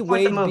Roe v.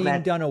 Wade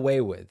being done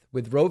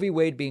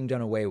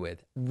away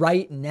with,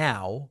 right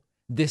now,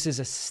 this is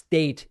a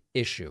state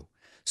issue.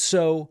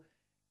 So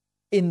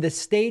in the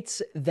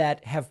states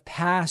that have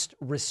passed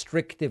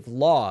restrictive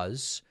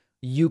laws,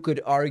 you could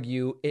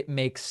argue it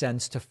makes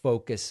sense to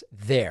focus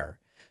there.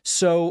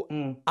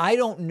 So I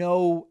don't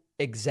know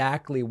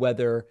exactly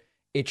whether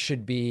it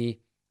should be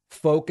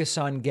focus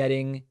on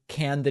getting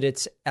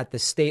candidates at the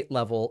state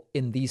level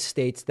in these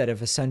states that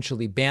have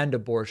essentially banned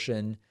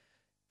abortion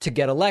to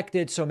get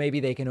elected so maybe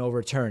they can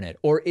overturn it?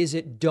 Or is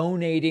it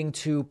donating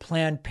to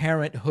Planned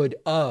Parenthood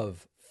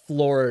of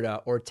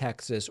Florida or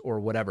Texas or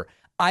whatever?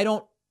 I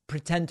don't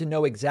pretend to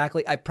know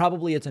exactly.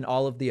 It's an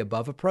all of the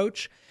above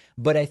approach,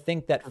 but I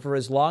think that for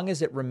as long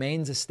as it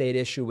remains a state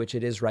issue, which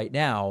it is right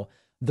now,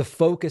 the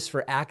focus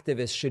for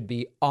activists should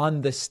be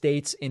on the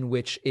states in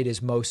which it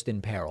is most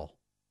in peril.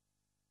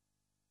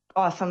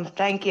 Awesome.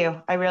 Thank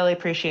you. I really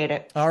appreciate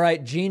it. All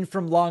right, Gene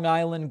from Long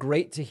Island,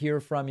 great to hear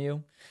from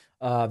you.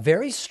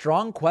 Very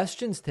strong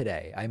questions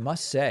today, I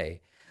must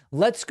say.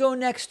 Let's go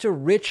next to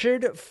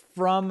Richard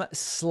from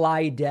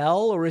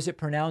Slidell, or is it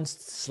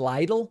pronounced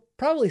Slidell?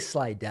 Probably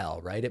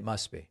Slidell, right? It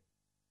must be.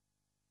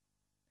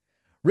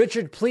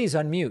 Richard, please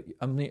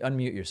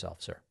unmute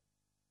yourself, sir.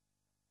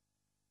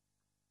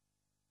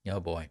 Oh,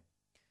 boy.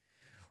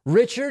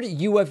 Richard,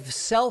 you have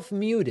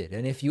self-muted,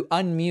 and if you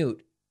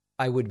unmute,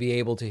 I would be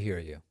able to hear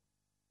you.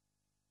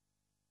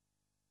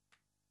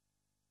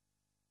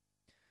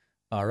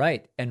 All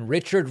right. And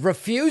Richard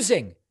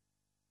refusing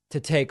to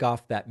take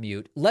off that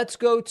mute. Let's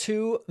go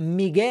to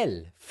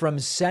Miguel from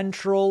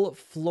Central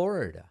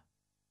Florida.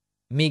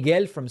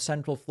 Miguel from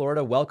Central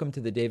Florida, welcome to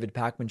the David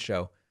Pakman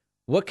Show.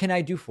 What can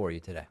I do for you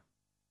today?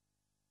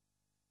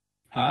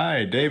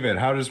 Hi, David.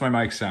 How does my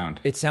mic sound?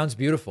 It sounds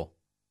beautiful.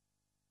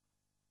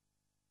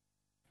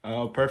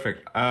 Oh,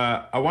 perfect.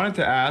 I wanted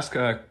to ask,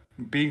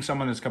 being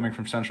someone that's coming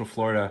from Central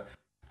Florida,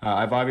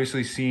 I've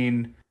obviously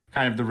seen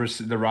kind of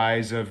the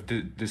rise of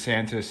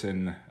DeSantis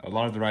and a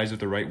lot of the rise of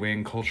the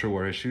right-wing culture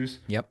war issues.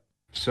 Yep.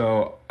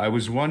 So I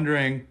was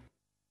wondering,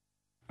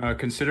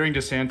 considering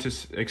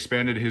DeSantis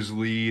expanded his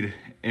lead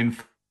in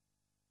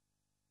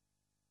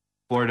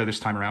Florida this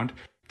time around,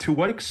 to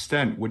what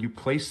extent would you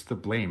place the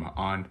blame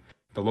on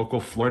the local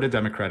Florida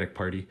Democratic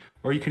Party,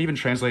 or you can even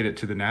translate it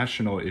to the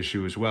national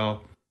issue as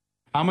well?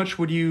 How much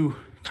would you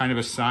kind of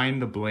assign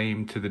the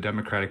blame to the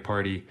Democratic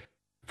Party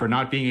for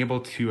not being able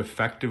to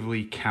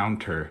effectively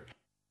counter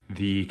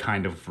the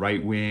kind of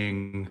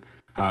right-wing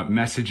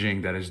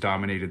messaging that has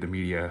dominated the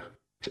media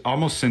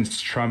almost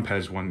since Trump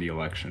has won the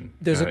election?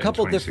 There's a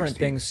couple different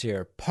things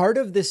here. Part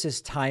of this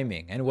is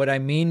timing. And what I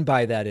mean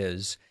by that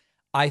is,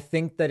 I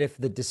think that if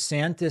the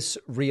DeSantis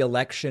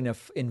reelection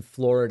in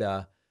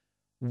Florida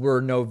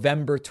were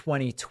November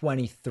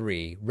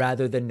 2023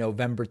 rather than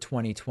November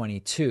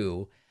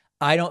 2022,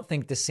 I don't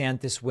think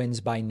DeSantis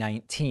wins by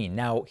 19.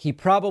 Now, he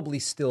probably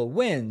still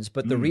wins,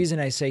 but the reason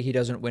I say he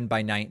doesn't win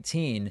by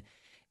 19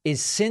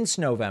 is since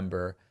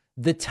November,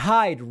 the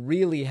tide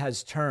really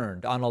has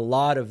turned on a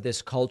lot of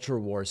this culture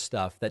war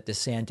stuff that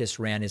DeSantis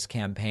ran his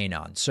campaign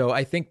on. So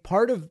I think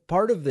part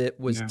of it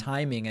was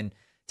timing, and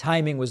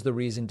timing was the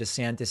reason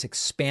DeSantis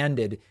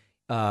expanded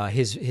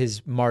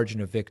his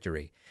margin of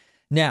victory.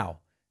 Now,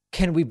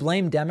 can we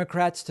blame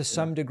Democrats to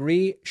some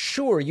degree?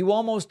 Sure, you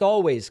almost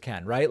always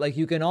can, right? Like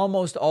you can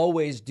almost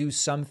always do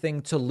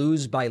something to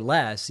lose by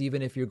less,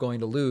 even if you're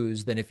going to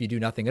lose, than if you do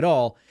nothing at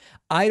all.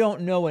 I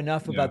don't know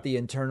enough about the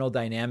internal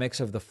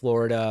dynamics of the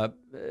Florida,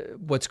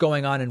 what's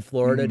going on in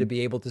Florida to be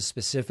able to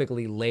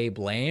specifically lay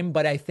blame.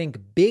 But I think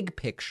big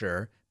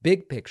picture,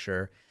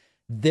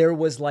 there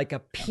was like a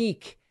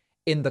peak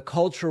in the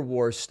culture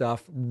war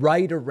stuff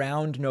right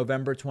around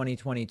November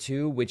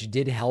 2022, which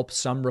did help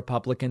some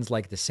Republicans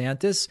like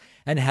DeSantis.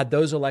 And had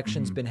those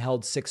elections been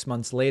held 6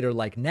 months later,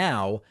 like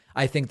now,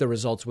 I think the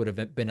results would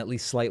have been at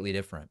least slightly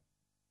different.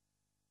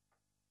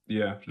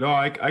 Yeah, no,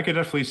 I could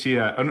definitely see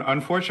that.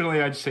 Unfortunately,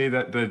 I'd say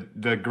that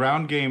the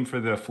ground game for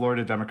the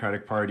Florida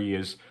Democratic Party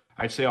is,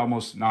 I'd say,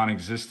 almost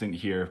non-existent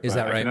here. Is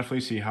that right? I can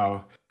definitely see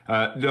how.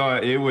 No,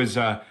 it was.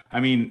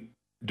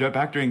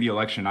 Back during the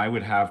election, I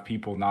would have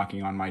people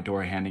knocking on my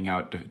door, handing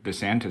out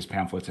DeSantis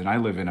pamphlets, and I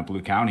live in a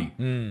blue county,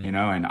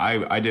 and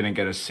I didn't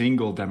get a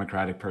single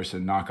Democratic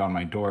person knock on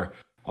my door.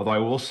 Although I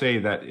will say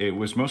that it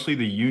was mostly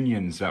the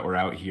unions that were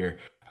out here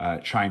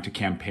trying to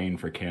campaign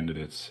for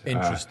candidates.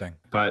 Interesting.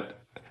 But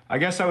I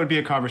guess that would be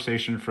a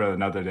conversation for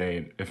another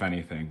day, if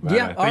anything.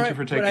 But, thank you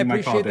for taking my call, I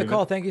appreciate the David.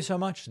 call. Thank you so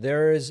much.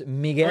 There is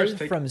Miguel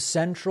from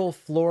Central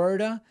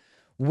Florida.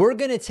 We're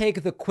going to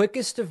take the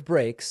quickest of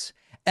breaks,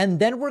 and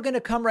then we're going to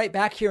come right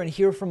back here and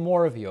hear from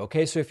more of you.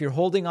 Okay, so if you're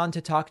holding on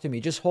to talk to me,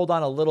 just hold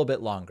on a little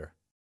bit longer.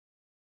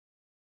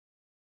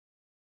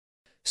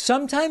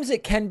 Sometimes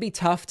it can be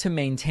tough to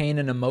maintain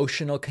an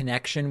emotional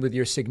connection with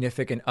your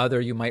significant other.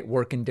 You might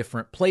work in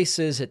different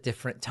places at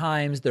different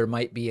times. There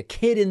might be a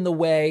kid in the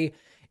way.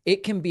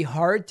 It can be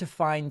hard to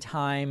find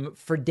time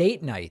for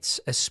date nights,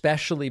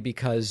 especially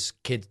because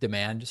kids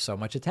demand so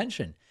much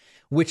attention,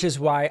 which is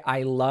why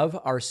I love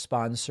our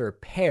sponsor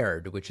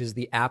Paired, which is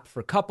the app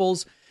for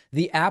couples.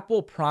 The app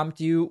will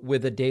prompt you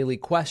with a daily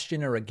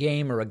question or a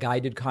game or a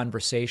guided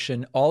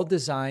conversation, all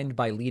designed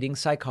by leading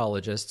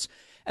psychologists.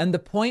 And the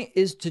point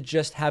is to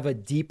just have a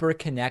deeper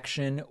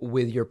connection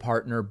with your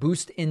partner,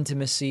 boost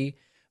intimacy,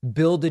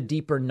 build a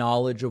deeper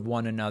knowledge of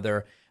one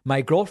another.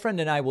 My girlfriend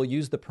and I will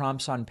use the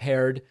prompts on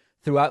Paired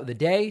throughout the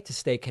day to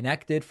stay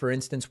connected. For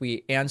instance,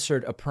 we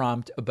answered a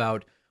prompt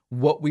about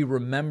what we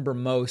remember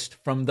most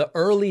from the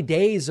early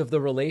days of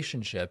the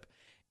relationship.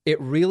 It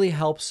really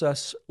helps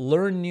us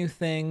learn new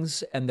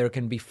things, and there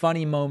can be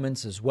funny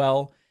moments as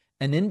well.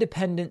 An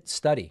independent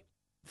study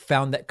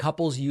found that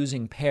couples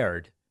using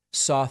Paired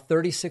saw a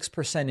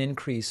 36%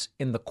 increase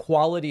in the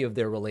quality of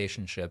their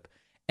relationship.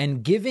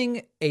 And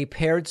giving a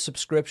Paired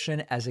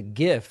subscription as a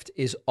gift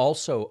is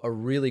also a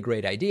really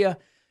great idea.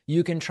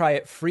 You can try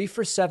it free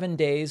for 7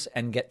 days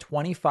and get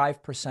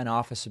 25%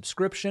 off a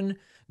subscription.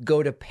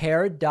 Go to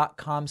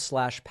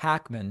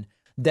paired.com/Pacman.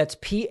 That's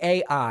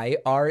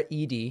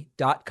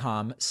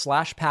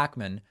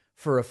PAIRED.com/Pacman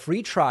for a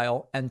free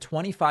trial and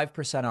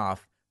 25%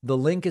 off. The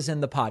link is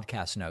in the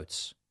podcast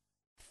notes.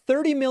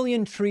 30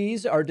 million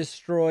trees are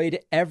destroyed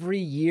every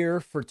year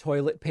for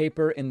toilet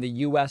paper in the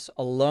U.S.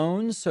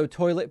 alone. So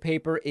toilet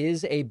paper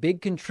is a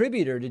big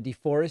contributor to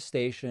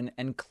deforestation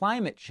and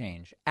climate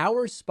change.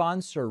 Our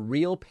sponsor,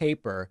 Real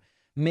Paper,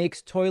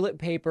 makes toilet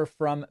paper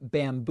from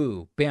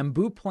bamboo.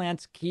 Bamboo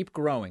plants keep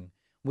growing,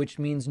 which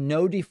means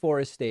no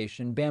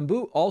deforestation.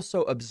 Bamboo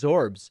also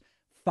absorbs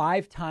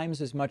 5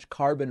 times as much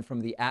carbon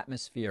from the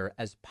atmosphere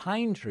as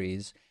pine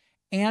trees.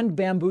 And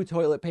bamboo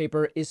toilet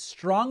paper is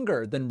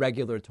stronger than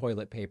regular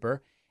toilet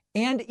paper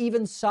and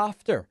even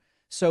softer.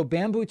 So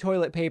bamboo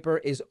toilet paper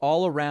is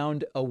all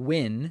around a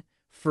win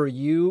for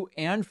you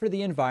and for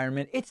the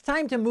environment. It's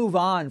time to move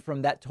on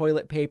from that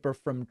toilet paper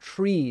from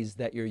trees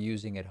that you're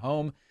using at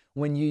home.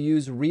 When you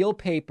use Real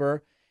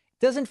Paper, it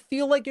doesn't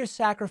feel like you're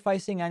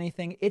sacrificing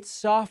anything. It's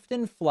soft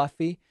and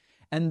fluffy,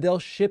 and they'll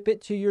ship it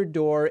to your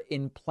door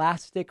in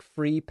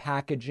plastic-free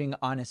packaging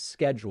on a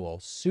schedule.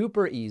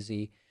 Super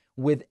easy.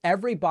 With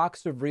every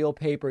box of Real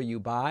Paper you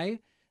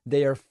buy,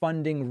 they are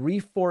funding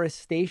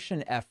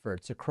reforestation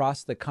efforts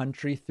across the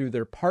country through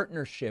their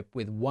partnership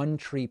with One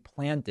Tree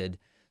Planted.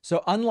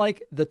 So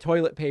unlike the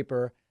toilet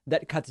paper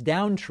that cuts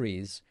down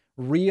trees,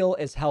 Real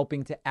is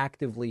helping to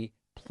actively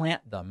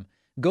plant them.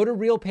 Go to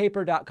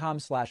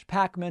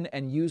realpaper.com/Pacman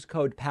and use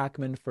code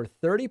Pacman for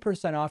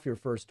 30% off your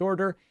first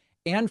order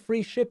and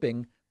free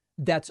shipping.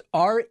 That's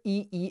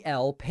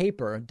REEL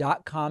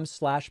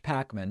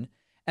paper.com/Pacman.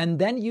 And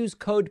then use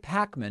code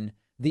Pacman.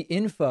 The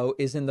info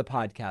is in the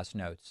podcast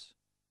notes.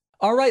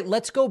 All right,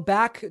 let's go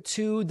back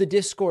to the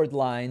Discord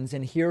lines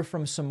and hear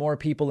from some more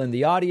people in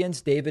the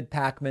audience.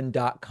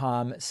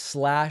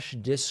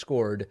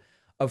 davidpacman.com/Discord,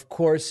 of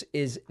course,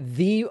 is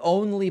the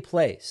only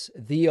place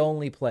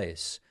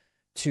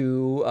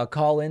to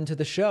call into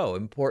the show.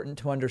 Important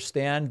to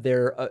understand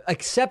there,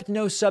 accept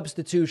no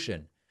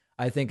substitution,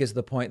 I think is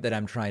the point that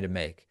I'm trying to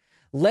make.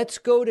 Let's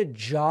go to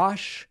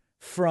Josh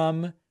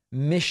from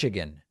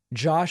Michigan.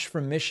 Josh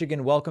from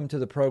Michigan, welcome to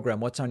the program.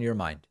 What's on your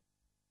mind?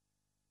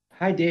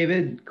 Hi,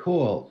 David.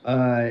 Cool.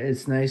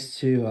 It's nice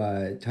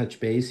to touch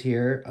base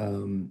here.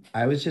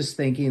 I was just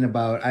thinking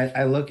about,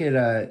 I look at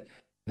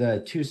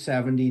the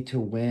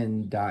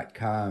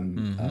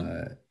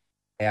 270towin.com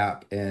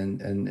app,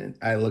 and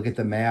I look at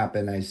the map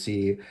and I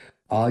see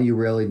all you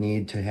really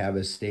need to have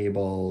a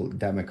stable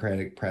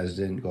Democratic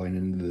president going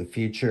into the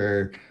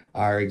future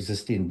are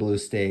existing blue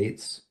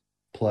states,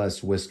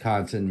 plus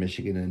Wisconsin,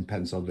 Michigan, and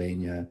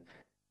Pennsylvania.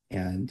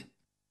 And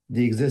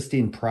the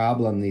existing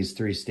problem these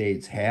 3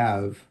 states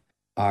have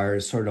are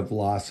sort of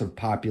loss of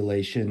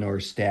population or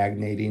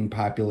stagnating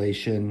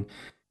population.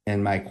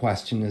 And my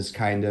question is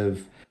kind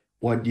of,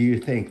 what do you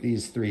think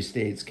these 3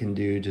 states can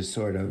do to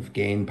sort of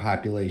gain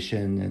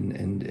population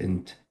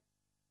and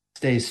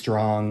stay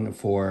strong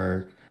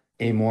for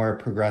a more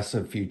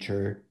progressive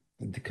future?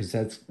 Because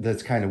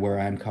that's kind of where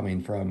I'm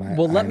coming from.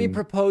 Let me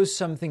propose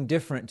something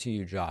different to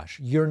you, Josh.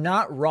 You're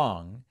not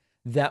wrong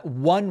that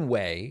one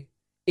way,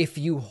 if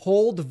you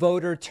hold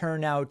voter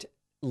turnout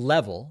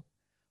level,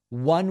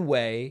 one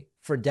way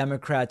for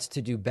Democrats to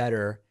do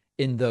better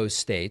in those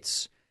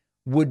states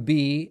would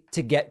be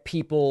to get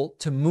people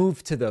to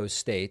move to those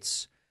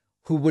states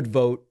who would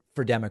vote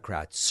for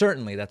Democrats.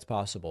 Certainly that's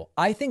possible.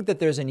 I think that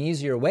there's an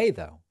easier way,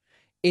 though.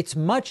 It's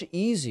much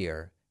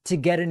easier to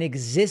get an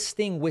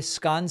existing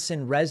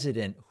Wisconsin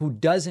resident who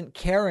doesn't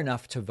care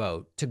enough to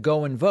vote to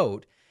go and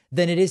vote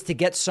than it is to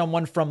get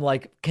someone from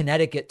like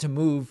Connecticut to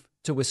move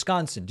to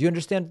Wisconsin. Do you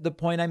understand the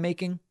point I'm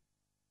making?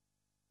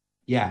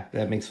 Yeah,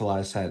 that makes a lot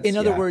of sense. In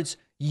other words,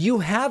 you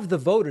have the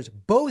voters.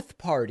 Both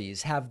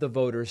parties have the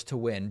voters to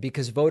win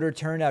because voter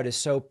turnout is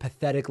so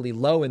pathetically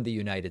low in the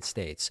United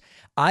States.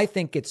 I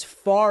think it's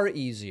far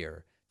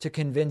easier to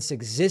convince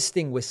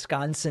existing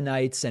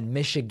Wisconsinites and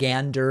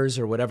Michiganders,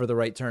 or whatever the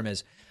right term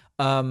is,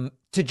 to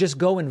just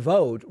go and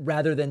vote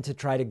rather than to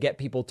try to get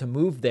people to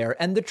move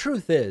there. And the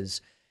truth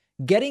is,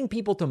 getting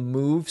people to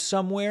move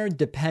somewhere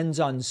depends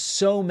on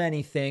so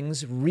many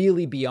things,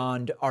 really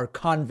beyond our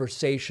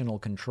conversational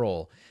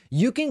control.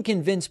 You can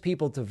convince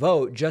people to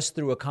vote just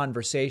through a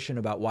conversation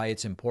about why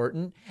it's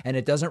important, and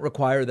it doesn't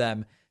require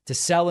them to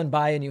sell and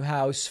buy a new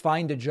house,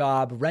 find a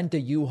job, rent a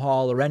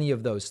U-Haul, or any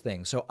of those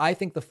things. So I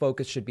think the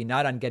focus should be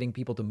not on getting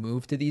people to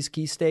move to these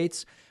key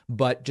states,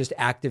 but just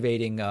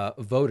activating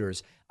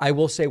voters. I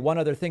will say one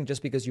other thing,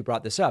 just because you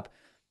brought this up.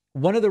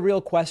 One of the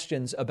real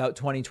questions about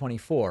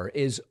 2024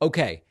 is,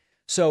 okay,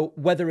 so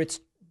whether it's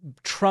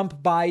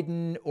Trump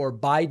Biden or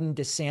Biden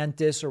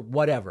DeSantis or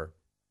whatever,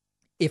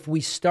 if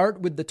we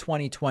start with the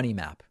 2020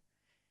 map,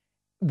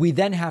 we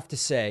then have to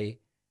say,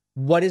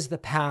 what is the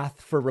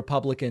path for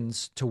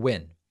Republicans to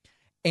win?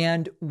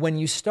 And when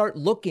you start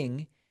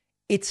looking,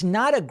 it's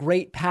not a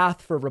great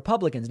path for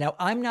Republicans. Now,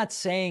 I'm not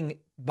saying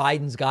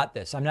Biden's got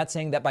this. I'm not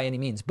saying that by any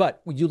means.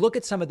 But when you look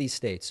at some of these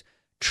states,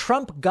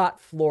 Trump got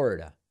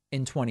Florida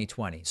in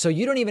 2020. So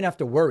you don't even have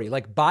to worry.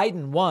 Like,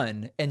 Biden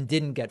won and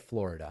didn't get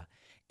Florida.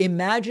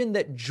 Imagine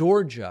that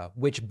Georgia,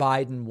 which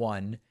Biden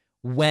won,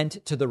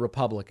 went to the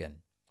Republican,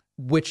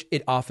 which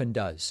it often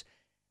does.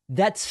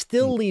 That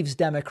still leaves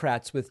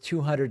Democrats with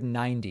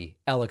 290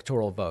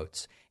 electoral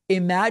votes.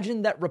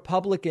 Imagine that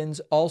Republicans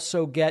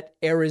also get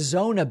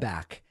Arizona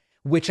back,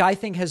 which I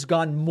think has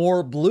gone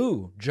more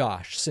blue,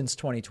 Josh, since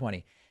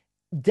 2020.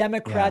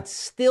 Democrats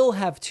still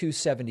have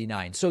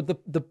 279. So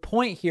the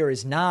point here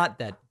is not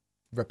that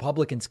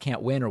Republicans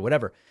can't win or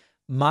whatever.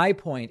 My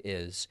point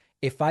is,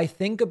 if I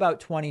think about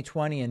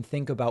 2020 and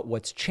think about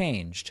what's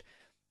changed,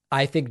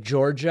 I think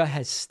Georgia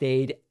has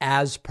stayed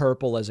as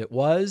purple as it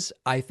was.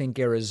 I think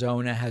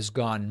Arizona has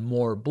gone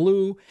more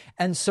blue.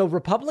 And so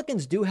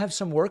Republicans do have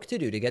some work to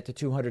do to get to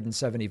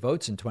 270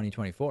 votes in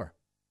 2024.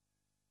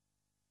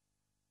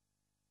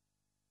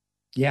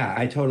 Yeah,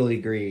 I totally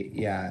agree.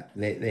 Yeah,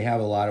 they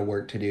have a lot of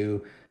work to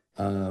do.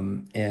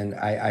 And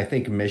I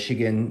think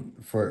Michigan,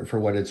 for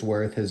what it's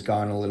worth, has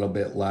gone a little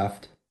bit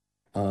left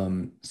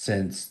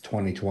since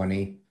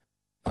 2020.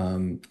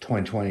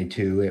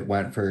 2022, it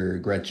went for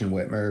Gretchen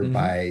Whitmer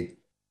by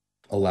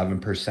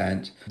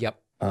 11%. Yep.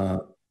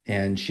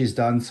 And she's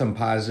done some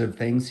positive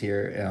things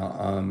here,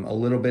 a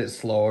little bit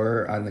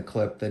slower on the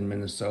clip than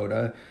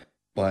Minnesota,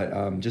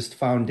 but just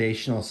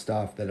foundational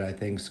stuff that I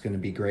think is going to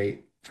be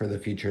great for the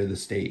future of the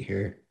state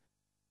here.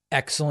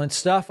 Excellent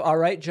stuff. All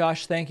right,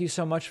 Josh, thank you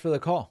so much for the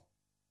call.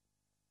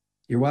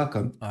 You're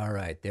welcome. All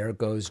right, there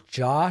goes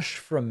Josh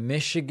from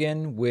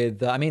Michigan with,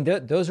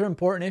 those are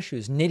important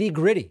issues, nitty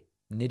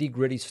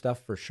gritty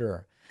stuff for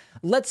sure.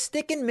 Let's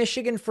stick in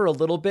Michigan for a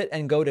little bit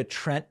and go to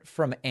Trent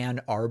from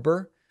Ann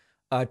Arbor.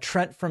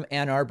 Trent from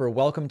Ann Arbor,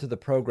 welcome to the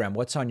program.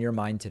 What's on your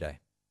mind today?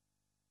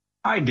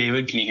 Hi,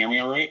 David. Can you hear me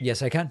all right?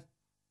 Yes, I can.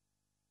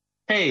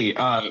 Hey,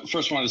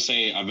 first I want to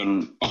say I've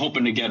been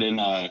hoping to get in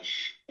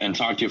and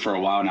talk to you for a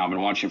while now. I've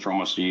been watching for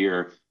almost a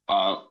year.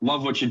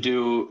 Love what you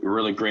do. You're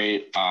really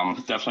great.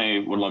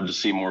 Definitely would love to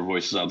see more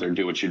voices out there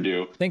do what you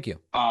do. Thank you.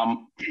 I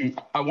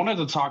wanted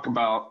to talk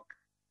about,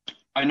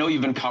 I know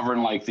you've been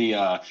covering like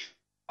the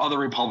other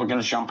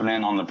Republicans jumping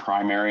in on the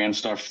primary and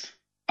stuff.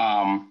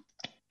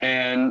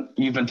 And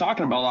you've been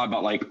talking about a lot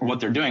about like what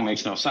they're doing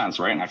makes no sense,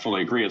 right? And I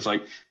fully agree. It's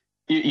like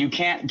you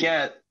can't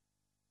get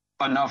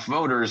enough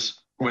voters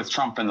with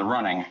Trump in the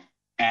running.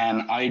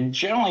 And I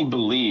generally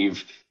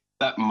believe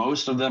that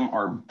most of them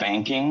are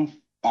banking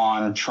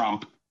on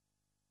Trump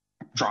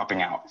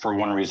dropping out for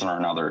one reason or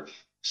another.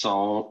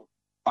 So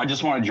I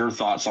just wanted your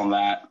thoughts on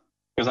that,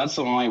 because that's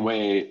the only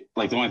way,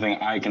 like the only thing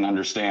I can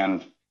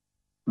understand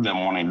them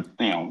wanting,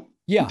 doing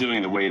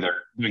it the way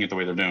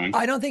they're doing.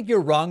 I don't think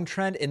you're wrong,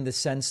 Trent, in the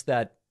sense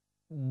that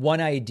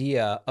one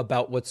idea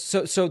about what's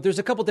so there's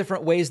a couple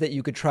different ways that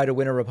you could try to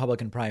win a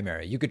Republican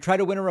primary. You could try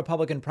to win a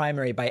Republican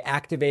primary by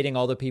activating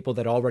all the people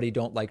that already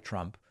don't like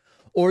Trump.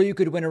 Or you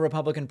could win a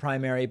Republican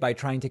primary by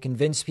trying to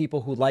convince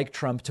people who like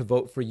Trump to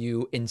vote for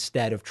you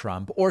instead of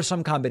Trump, or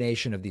some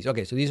combination of these.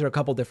 Okay, so these are a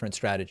couple different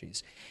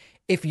strategies.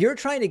 If you're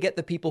trying to get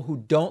the people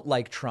who don't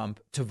like Trump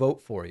to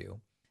vote for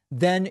you,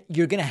 then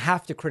you're going to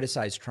have to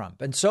criticize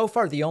Trump. And so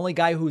far, the only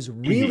guy who's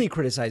really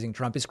criticizing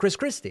Trump is Chris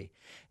Christie.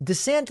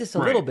 DeSantis a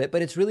little bit,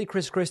 but it's really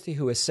Chris Christie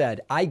who has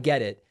said, I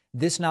get it.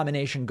 This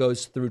nomination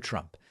goes through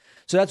Trump.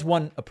 So that's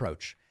one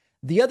approach.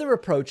 The other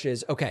approach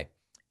is, okay,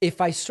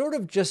 if I sort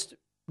of just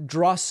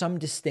draw some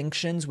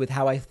distinctions with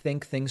how I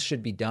think things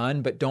should be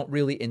done, but don't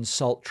really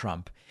insult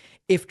Trump.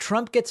 If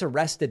Trump gets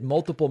arrested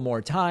multiple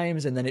more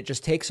times and then it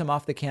just takes him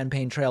off the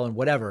campaign trail and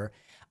whatever,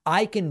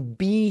 I can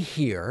be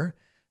here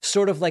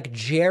sort of like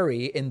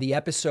Jerry in the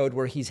episode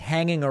where he's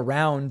hanging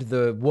around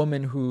the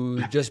woman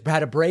who just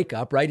had a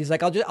breakup, right? He's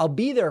like, I'll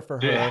be there for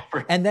her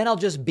and then I'll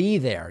just be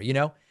there,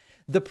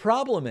 The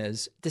problem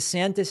is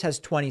DeSantis has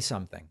 20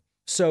 something.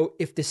 So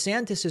if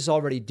DeSantis is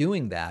already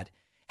doing that,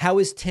 how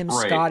is Tim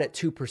Scott at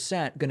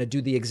 2% going to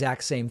do the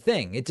exact same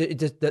thing? It's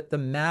the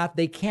math,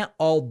 they can't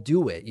all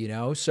do it,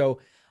 So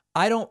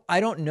I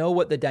don't know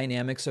what the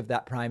dynamics of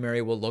that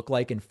primary will look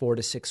like in 4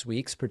 to 6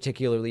 weeks,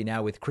 particularly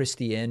now with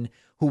Christie in,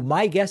 who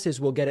my guess is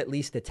will get at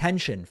least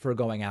attention for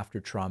going after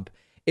Trump.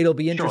 It'll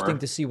be interesting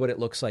to see what it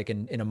looks like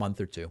in a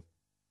month or two.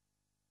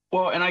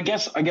 Well, and I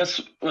guess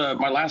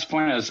my last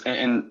point is,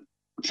 and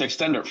to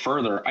extend it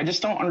further, I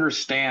just don't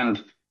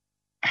understand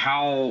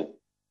how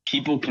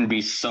people can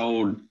be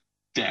so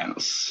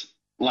dense.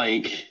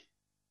 Like,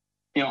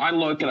 I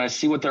look and I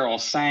see what they're all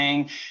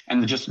saying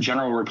and just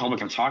general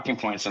Republican talking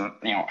points, and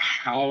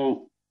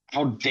how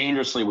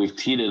dangerously we've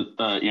been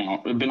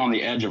on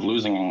the edge of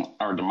losing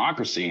our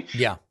democracy.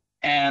 Yeah.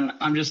 And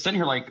I'm just sitting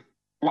here like,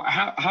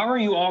 how are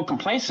you all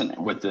complacent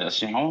with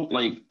this?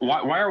 Like,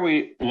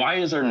 why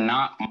is there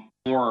not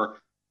more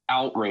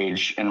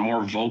outrage and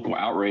more vocal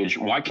outrage,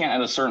 why can't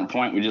at a certain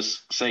point we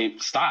just say,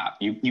 stop,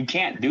 you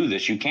can't do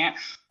this. You can't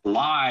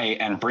lie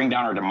and bring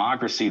down our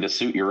democracy to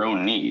suit your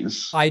own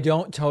needs. I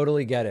don't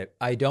totally get it.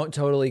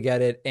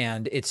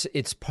 And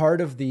it's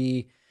part of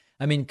the,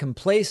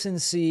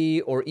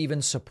 complacency or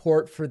even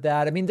support for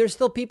that. I mean, there's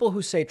still people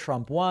who say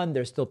Trump won.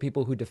 There's still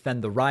people who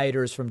defend the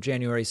rioters from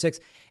January 6th.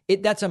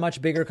 That's a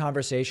much bigger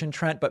conversation,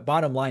 Trent, but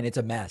bottom line, it's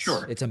a mess.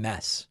 Sure. It's a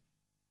mess.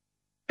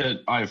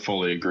 I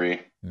fully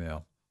agree. Yeah.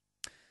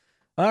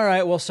 All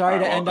right. Well, sorry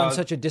to end on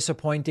such a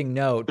disappointing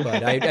note,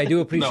 but I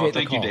do appreciate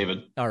the call. Thank you,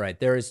 David. All right.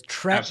 There is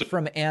Trent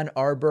from Ann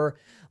Arbor.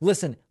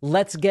 Listen,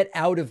 let's get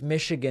out of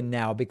Michigan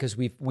now because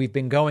we've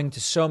been going to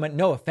so many,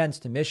 no offense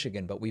to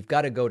Michigan, but we've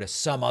got to go to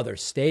some other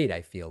state,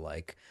 I feel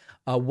like.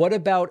 What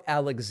about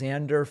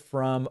Alexander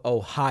from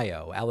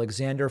Ohio?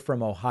 Alexander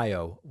from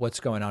Ohio, what's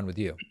going on with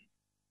you?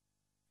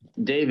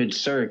 David,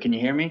 sir, can you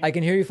hear me? I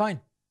can hear you fine.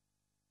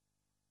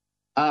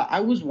 I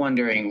was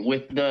wondering,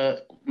 with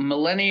the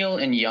millennial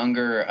and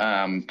younger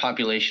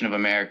population of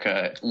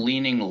America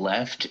leaning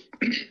left,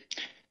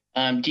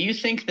 do you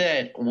think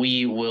that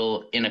we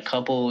will, in a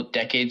couple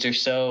decades or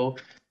so,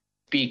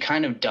 be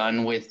kind of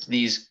done with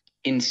these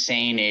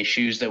insane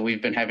issues that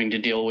we've been having to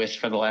deal with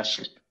for the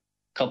last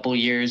couple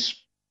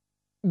years?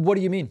 What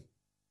do you mean?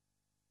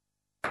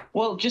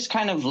 Well, just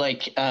kind of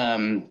like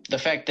the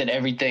fact that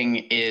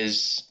everything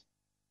is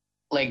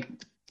like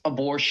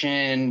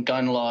abortion,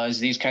 gun laws,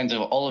 these kinds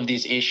of all of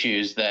these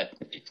issues that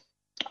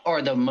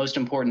are the most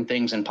important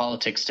things in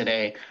politics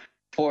today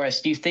for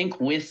us. Do you think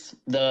with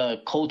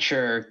the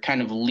culture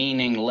kind of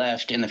leaning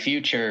left in the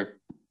future,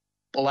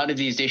 a lot of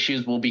these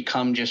issues will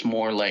become just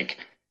more like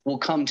we'll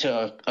come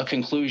to a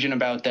conclusion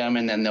about them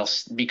and then they'll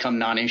become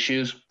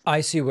non-issues? I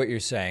see what you're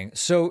saying.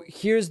 So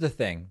here's the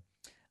thing.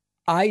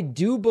 I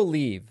do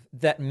believe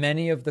that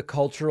many of the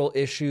cultural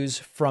issues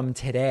from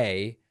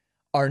today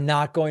are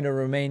not going to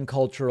remain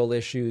cultural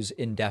issues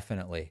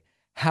indefinitely.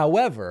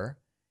 However,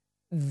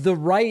 the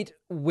right,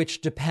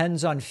 which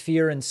depends on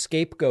fear and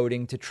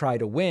scapegoating to try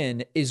to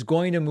win, is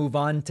going to move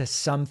on to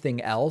something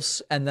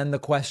else. And then the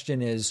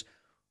question is,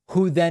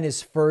 who then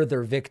is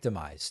further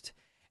victimized?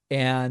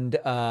 And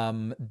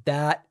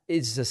that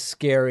is a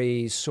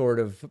scary sort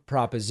of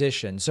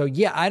proposition. So,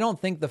 yeah, I don't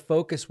think the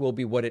focus will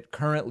be what it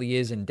currently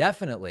is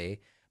indefinitely.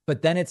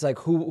 But then it's like,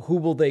 who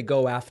will they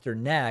go after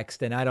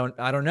next? And I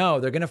don't know.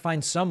 They're going to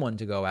find someone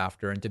to go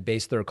after and to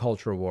base their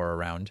culture war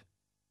around.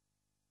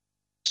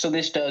 So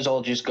this does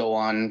all just go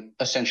on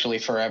essentially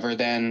forever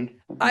then?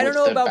 I don't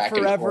know about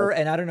forever,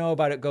 and I don't know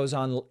about it goes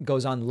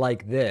on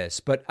like this.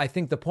 But I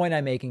think the point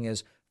I'm making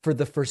is for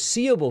the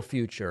foreseeable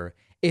future,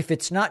 if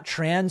it's not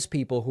trans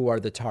people who are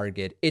the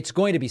target, it's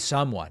going to be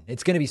someone.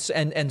 It's going to be,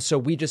 and so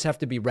we just have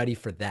to be ready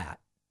for that.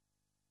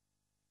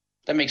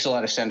 That makes a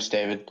lot of sense,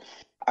 David.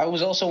 I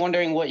was also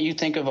wondering what you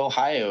think of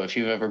Ohio, if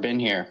you've ever been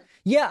here.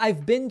 Yeah,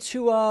 I've been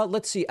to,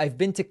 I've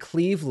been to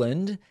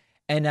Cleveland.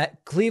 And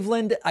at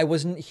Cleveland, I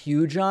wasn't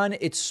huge on.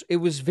 It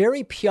was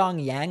very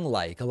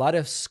Pyongyang-like, a lot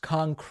of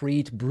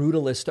concrete,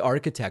 brutalist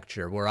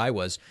architecture where I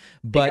was.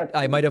 But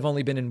I might have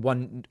only been in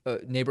one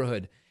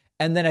neighborhood.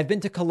 And then I've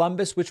been to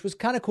Columbus, which was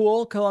kind of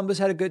cool. Columbus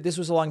had this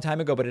was a long time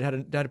ago, but it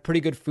had a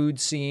pretty good food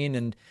scene.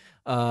 And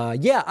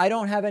yeah, I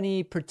don't have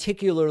any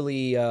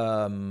particularly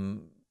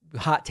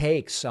hot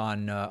takes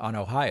on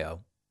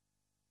Ohio.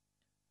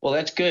 Well,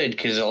 that's good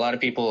because a lot of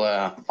people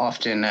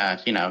often,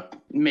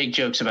 make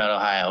jokes about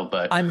Ohio.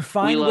 But I'm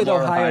fine with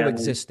Ohio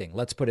existing.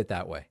 Let's put it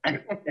that way.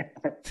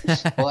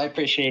 Well, I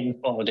appreciate you,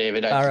 Paul,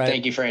 David. All right.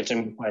 Thank you for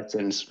answering my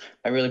questions.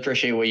 I really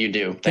appreciate what you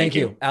do. Thank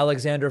you.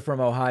 Alexander from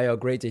Ohio.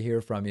 Great to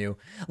hear from you.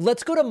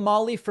 Let's go to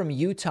Molly from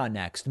Utah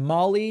next.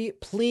 Molly,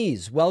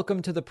 please,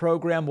 welcome to the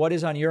program. What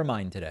is on your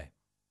mind today?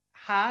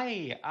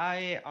 Hi,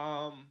 I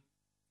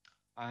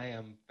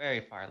am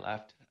very far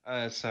left,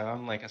 so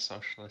I'm like a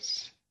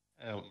socialist.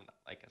 Not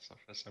like a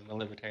socialist. I'm a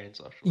libertarian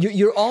socialist.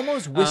 You're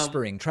almost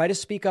whispering. Try to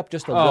speak up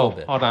just a little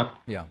bit. Hold on.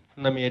 Yeah.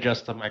 Let me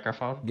adjust the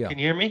microphone. Yeah. Can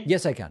you hear me?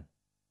 Yes, I can.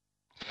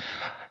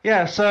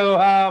 Yeah. So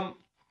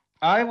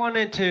I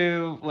wanted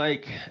to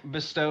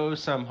bestow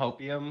some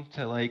hopium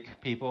to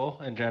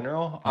people in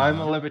general. I'm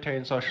a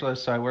libertarian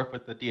socialist, so I work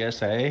with the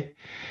DSA,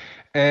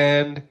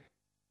 and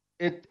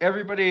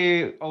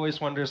everybody always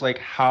wonders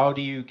how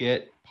do you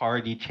get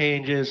party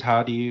changes?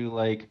 How do you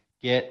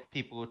get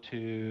people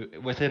to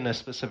within a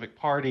specific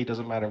party?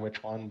 Doesn't matter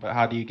which one, but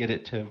how do you get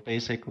it to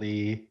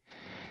basically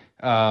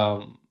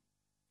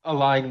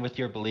align with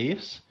your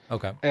beliefs?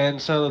 Okay.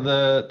 And so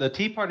the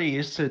Tea Party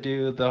used to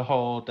do the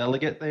whole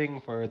delegate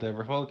thing for the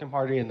Republican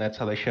Party, and that's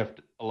how they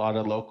shift a lot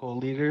of local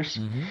leaders.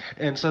 Mm-hmm.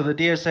 And so the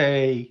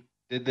DSA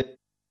did the.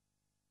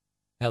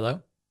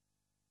 Hello.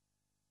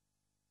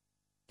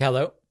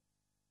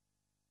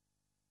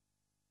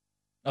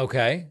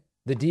 Okay.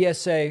 The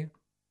DSA.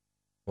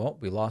 Well,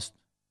 we lost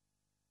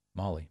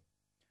Molly.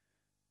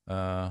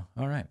 All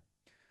right.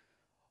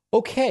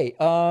 Okay.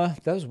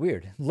 That was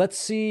weird. Let's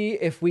see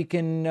if we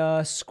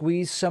can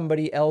squeeze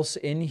somebody else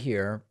in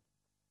here.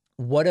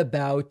 What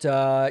about,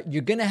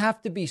 you're going to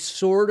have to be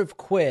sort of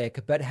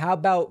quick, but how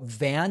about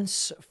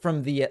Vance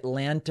from the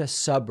Atlanta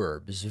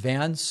suburbs?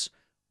 Vance,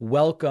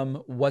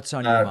 welcome. What's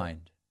on your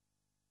mind?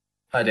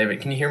 Hi,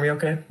 David. Can you hear me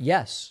okay?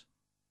 Yes.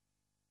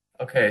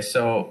 Okay,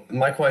 so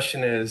my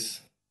question is,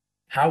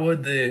 how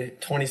would the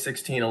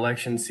 2016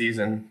 election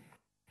season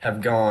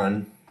have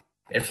gone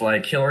if,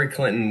 like, Hillary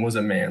Clinton was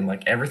a man?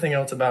 Like, everything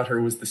else about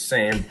her was the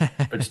same,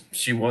 but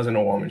she wasn't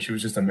a woman. She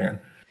was just a man.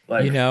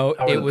 Like, how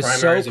would it the was so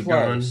primaries have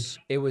gone? close.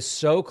 It was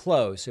so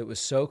close. It was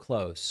so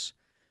close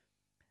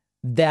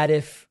that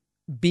if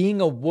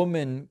being a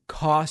woman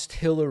cost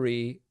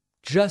Hillary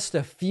just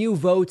a few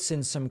votes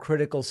in some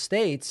critical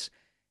states,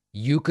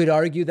 you could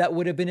argue that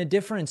would have been a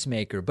difference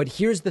maker. But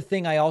here's the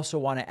thing I also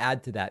want to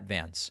add to that,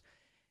 Vance.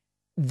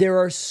 There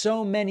are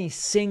so many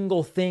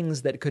single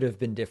things that could have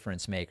been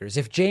difference makers.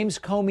 If James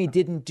Comey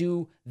didn't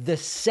do the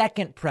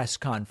second press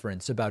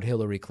conference about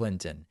Hillary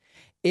Clinton,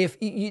 if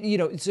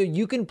so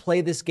you can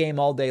play this game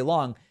all day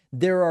long.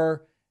 There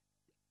are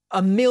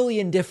a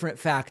million different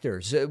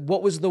factors.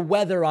 What was the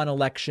weather on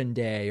election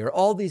day, or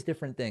all these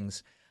different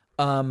things?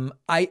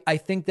 I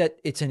think that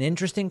it's an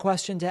interesting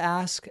question to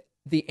ask.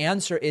 The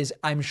answer is,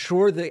 I'm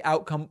sure the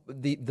outcome,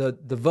 the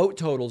vote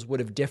totals would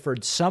have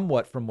differed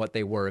somewhat from what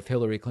they were if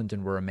Hillary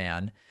Clinton were a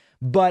man.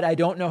 But I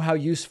don't know how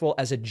useful,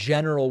 as a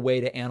general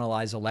way to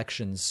analyze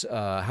elections,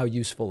 how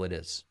useful it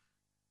is.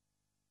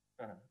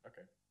 Okay.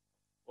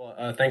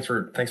 Well, thanks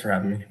for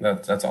having me.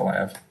 That's all I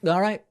have.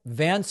 All right.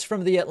 Vance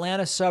from the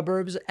Atlanta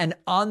suburbs. And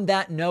on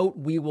that note,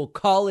 we will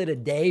call it a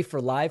day for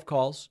live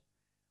calls.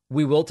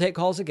 We will take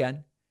calls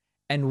again.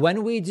 And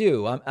when we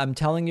do, I'm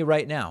telling you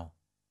right now,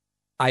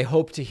 I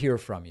hope to hear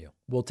from you.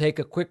 We'll take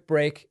a quick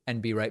break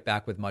and be right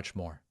back with much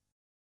more.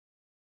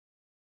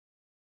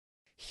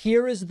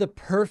 Here is the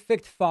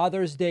perfect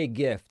Father's Day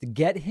gift.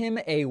 Get him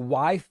a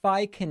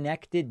Wi-Fi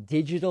connected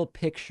digital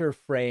picture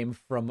frame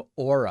from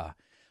Aura.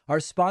 Our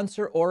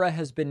sponsor, Aura,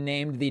 has been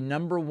named the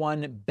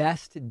 #1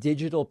 best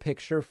digital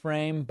picture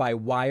frame by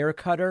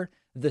Wirecutter,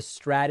 The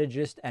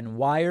Strategist, and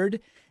Wired.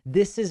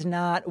 This is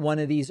not one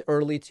of these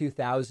early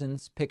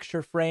 2000s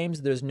picture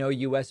frames. There's no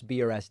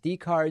USB or SD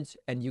cards,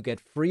 and you get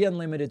free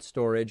unlimited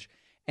storage,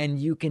 and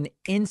you can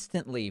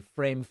instantly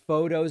frame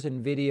photos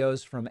and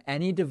videos from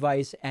any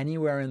device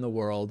anywhere in the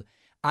world.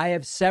 I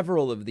have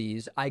several of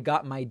these. I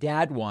got my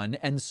dad one,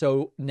 and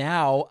so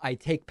now I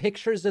take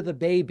pictures of the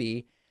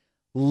baby,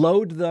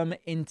 load them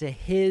into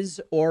his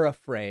Aura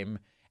frame,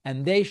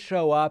 and they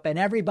show up, and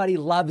everybody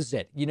loves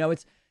it.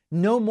 It's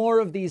no more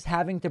of these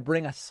having to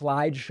bring a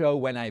slideshow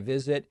when I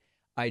visit.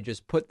 I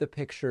just put the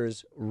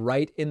pictures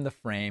right in the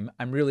frame.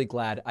 I'm really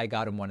glad I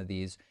got him one of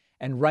these.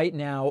 And right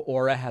now,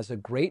 Aura has a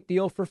great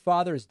deal for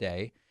Father's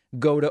Day.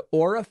 Go to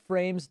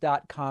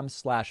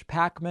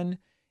auraframes.com/Pacman.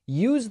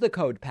 Use the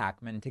code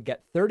Pacman to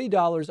get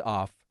 $30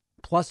 off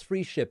plus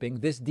free shipping.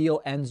 This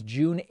deal ends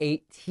June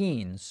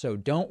 18, so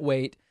don't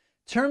wait.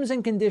 Terms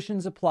and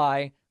conditions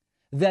apply.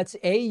 That's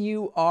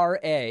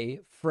AURA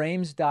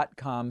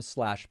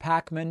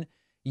frames.com/Pacman.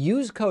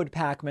 Use code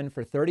Pacman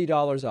for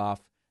 $30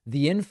 off.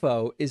 The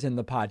info is in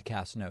the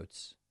podcast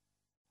notes.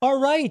 All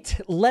right,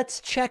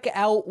 let's check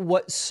out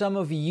what some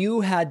of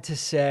you had to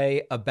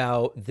say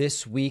about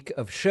this week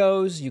of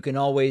shows. You can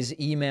always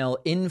email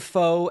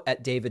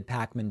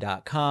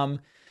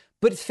info@davidpacman.com.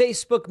 But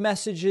Facebook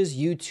messages,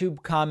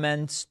 YouTube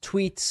comments,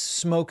 tweets,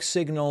 smoke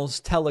signals,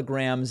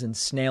 telegrams, and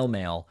snail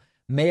mail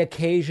may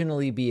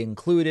occasionally be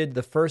included.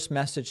 The first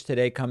message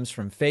today comes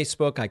from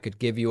Facebook. I could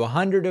give you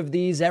 100 of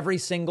these every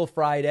single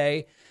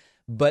Friday,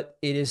 but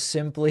it is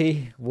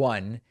simply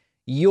one.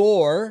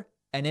 You're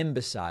an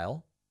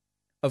imbecile.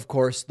 Of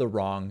course, the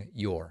wrong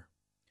you're.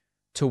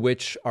 To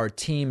which our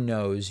team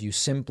knows you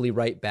simply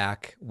write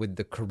back with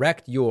the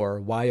correct you're,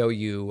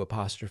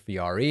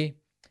 YOU''RE,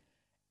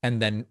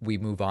 and then we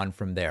move on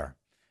from there.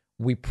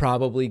 We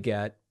probably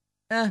get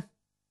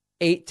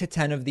 8 to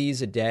 10 of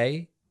these a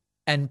day,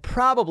 and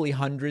probably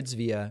hundreds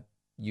via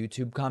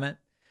YouTube comment.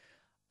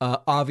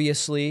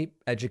 Obviously,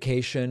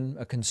 education,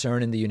 a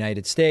concern in the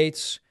United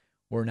States.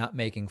 We're not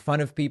making fun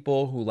of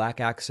people who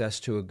lack access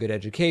to a good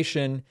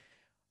education.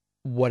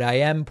 What I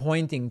am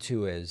pointing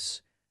to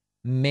is,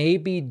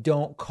 maybe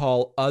don't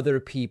call other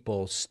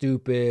people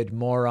stupid,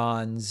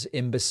 morons,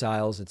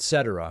 imbeciles,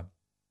 etc.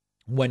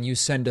 when you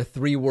send a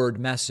 3-word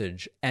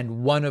message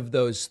and one of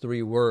those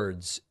 3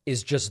 words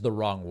is just the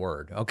wrong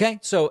word. Okay?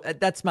 So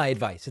that's my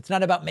advice. It's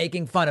not about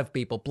making fun of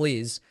people,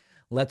 please.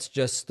 Let's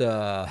just,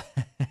 let's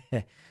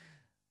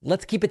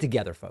keep it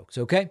together, folks.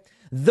 Okay?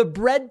 The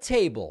Bread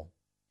Table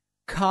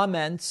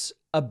comments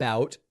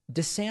about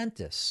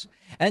DeSantis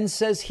and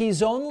says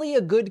he's only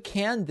a good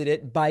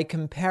candidate by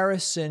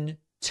comparison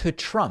to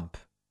Trump.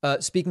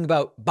 Speaking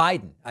about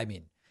Biden,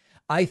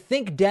 I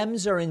think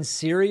Dems are in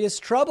serious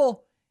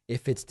trouble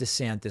if it's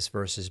DeSantis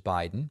versus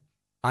Biden.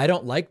 I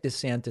don't like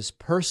DeSantis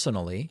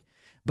personally,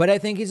 but I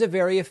think he's a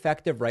very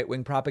effective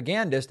right-wing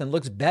propagandist and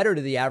looks better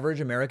to the average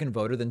American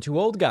voter than 2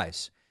 old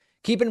guys.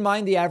 Keep in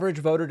mind, the average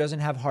voter doesn't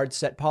have hard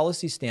set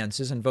policy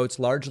stances and votes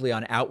largely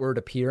on outward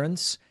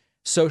appearance,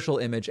 social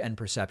image, and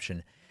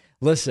perception.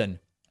 Listen,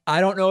 I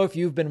don't know if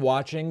you've been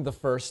watching the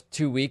first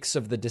 2 weeks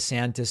of the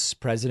DeSantis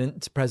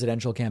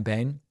presidential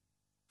campaign.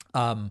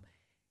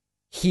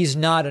 He's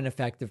not an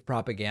effective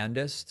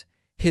propagandist.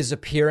 His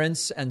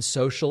appearance and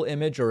social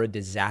image are a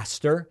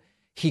disaster.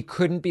 He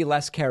couldn't be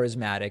less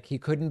charismatic. He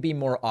couldn't be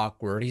more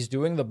awkward. He's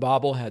doing the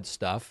bobblehead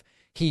stuff.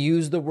 He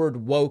used the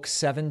word woke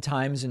 7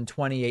 times in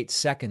 28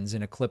 seconds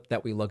in a clip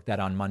that we looked at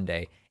on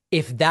Monday.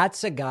 If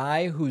that's a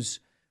guy who's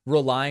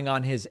relying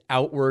on his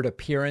outward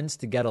appearance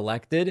to get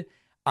elected,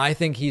 I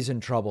think he's in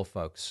trouble,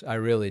 folks. I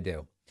really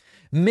do.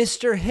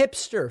 Mr.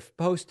 Hipster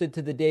posted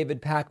to the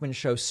David Pakman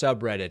Show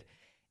subreddit.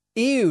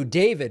 Ew,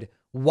 David,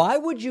 why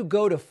would you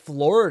go to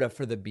Florida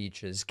for the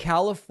beaches?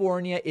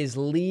 California is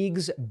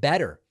leagues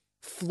better.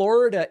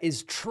 Florida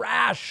is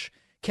trash.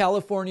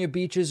 California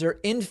beaches are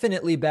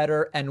infinitely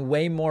better and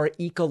way more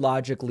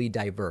ecologically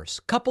diverse.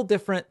 Couple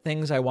different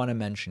things I want to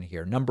mention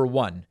here. Number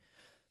one,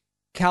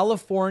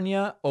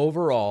 California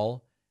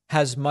overall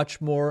has much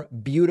more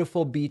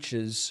beautiful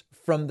beaches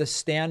from the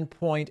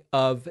standpoint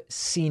of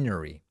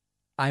scenery.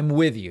 I'm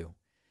with you.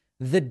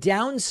 The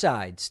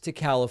downsides to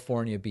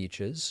California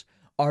beaches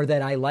are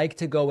that I like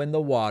to go in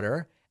the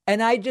water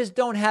and I just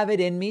don't have it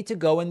in me to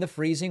go in the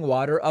freezing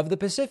water of the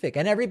Pacific.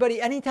 And everybody,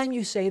 anytime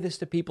you say this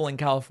to people in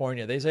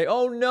California, they say,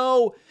 oh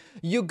no,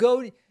 you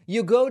go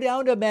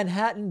down to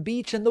Manhattan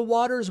Beach and the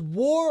water's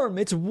warm.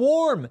 It's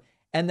warm.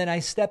 And then I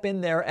step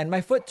in there and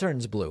my foot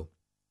turns blue.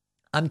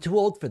 I'm too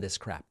old for this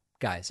crap,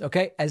 guys.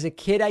 Okay. As a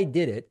kid, I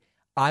did it.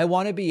 I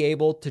want to be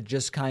able to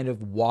just kind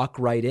of walk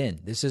right in.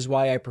 This is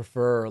why I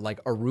prefer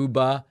like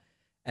Aruba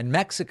and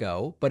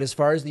Mexico. But as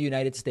far as the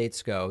United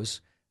States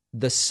goes,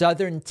 the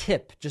southern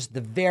tip, just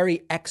the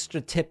very extra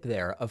tip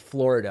there of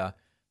Florida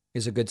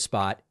is a good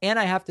spot. And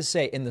I have to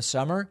say, in the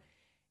summer,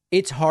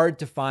 it's hard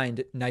to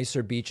find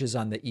nicer beaches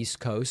on the East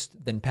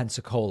Coast than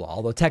Pensacola.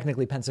 Although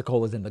technically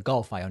Pensacola is in the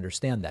Gulf, I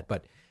understand that.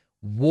 But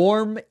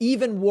warm,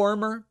 even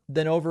warmer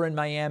than over in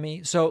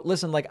Miami. So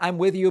listen, like I'm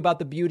with you about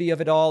the beauty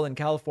of it all in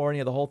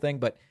California, the whole thing.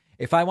 But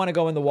if I want to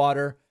go in the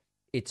water,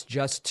 it's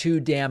just too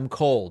damn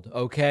cold.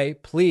 Okay,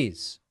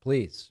 please,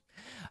 please.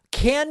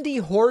 Candy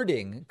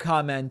Hoarding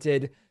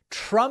commented,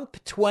 Trump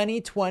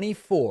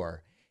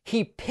 2024.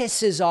 He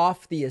pisses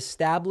off the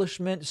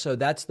establishment. So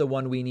that's the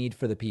one we need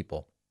for the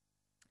people.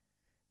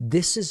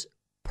 This is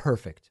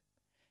perfect.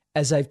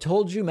 As I've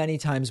told you many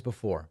times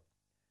before,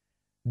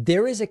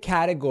 there is a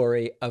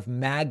category of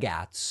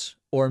magats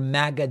or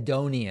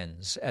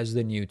Magadonians, as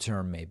the new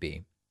term may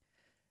be,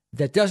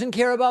 that doesn't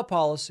care about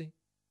policy,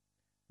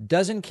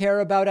 doesn't care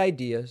about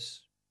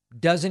ideas,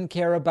 doesn't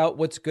care about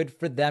what's good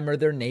for them or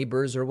their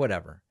neighbors or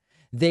whatever.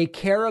 They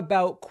care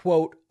about,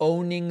 quote,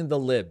 owning the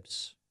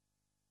libs.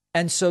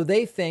 And so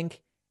they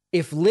think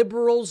if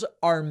liberals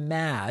are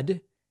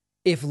mad,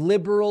 if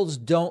liberals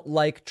don't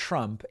like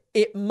Trump,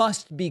 it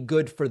must be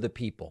good for the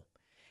people.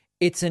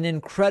 It's an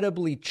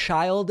incredibly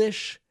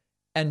childish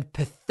and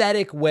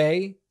pathetic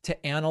way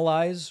to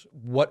analyze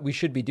what we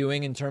should be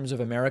doing in terms of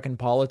American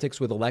politics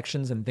with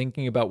elections and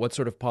thinking about what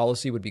sort of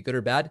policy would be good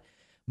or bad.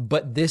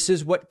 But this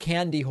is what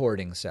Candy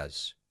Hoarding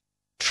says.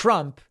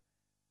 Trump,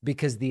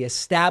 because the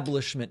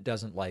establishment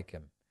doesn't like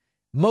him.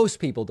 Most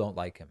people don't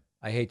like him.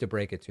 I hate to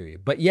break it to you.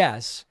 But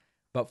yes,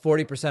 about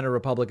 40% of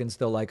Republicans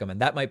still like him,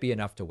 and that might be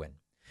enough to win.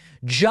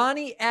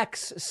 Johnny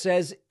X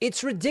says,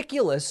 it's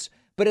ridiculous,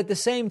 but at the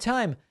same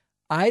time,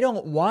 I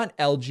don't want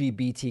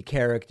LGBT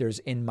characters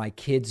in my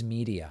kids'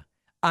 media.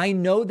 I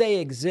know they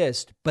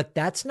exist, but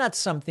that's not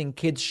something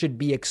kids should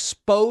be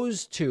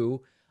exposed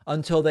to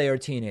until they are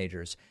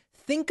teenagers.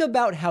 Think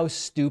about how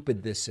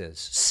stupid this is.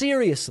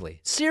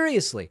 Seriously.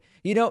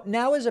 You know,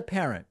 now as a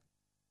parent,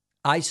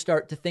 I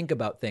start to think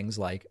about things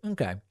like,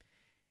 okay,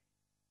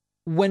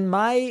 when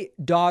my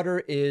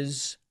daughter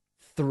is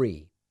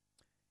 3,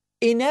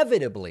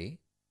 inevitably,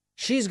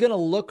 she's going to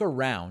look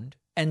around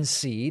and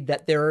see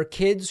that there are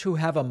kids who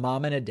have a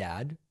mom and a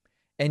dad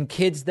and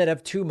kids that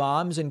have 2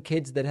 moms and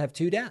kids that have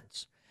 2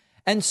 dads.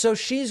 And so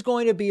she's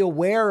going to be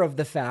aware of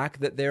the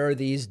fact that there are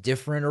these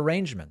different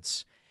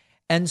arrangements.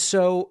 And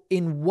so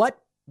in what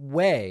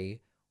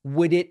way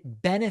would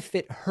it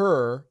benefit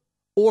her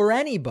or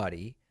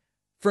anybody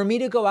for me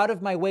to go out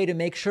of my way to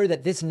make sure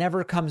that this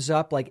never comes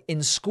up like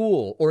in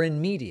school or in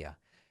media?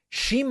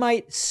 She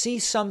might see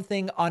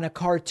something on a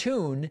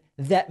cartoon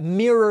that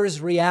mirrors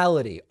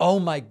reality. Oh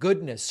my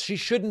goodness, she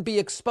shouldn't be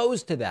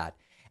exposed to that.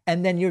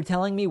 And then you're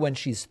telling me when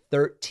she's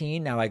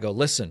 13, now I go,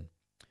 listen,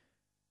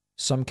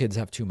 some kids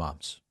have 2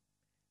 moms.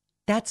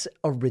 That's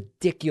a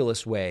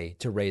ridiculous way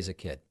to raise a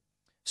kid.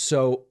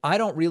 So I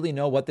don't really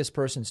know what this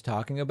person's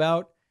talking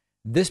about.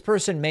 This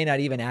person may not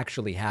even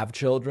actually have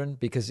children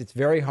because it's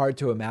very hard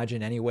to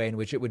imagine any way in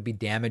which it would be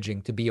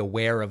damaging to be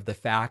aware of the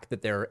fact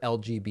that there are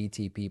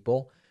LGBT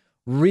people.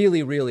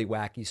 Really, really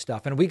wacky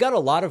stuff. And we got a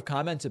lot of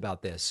comments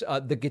about this.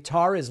 The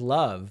Guitar is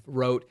Love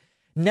wrote,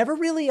 never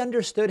really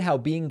understood how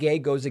being gay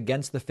goes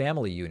against the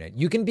family unit.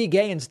 You can be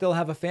gay and still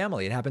have a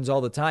family. It happens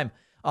all the time.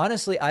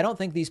 Honestly, I don't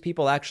think these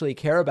people actually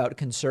care about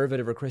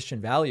conservative or Christian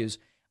values.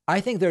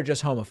 I think they're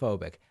just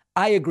homophobic.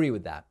 I agree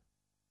with that.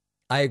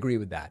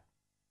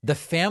 The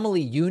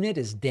family unit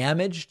is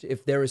damaged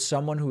if there is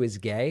someone who is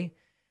gay.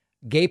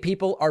 Gay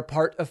people are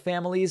part of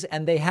families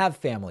and they have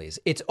families.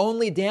 It's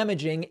only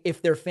damaging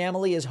if their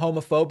family is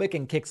homophobic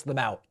and kicks them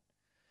out.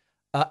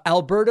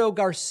 Alberto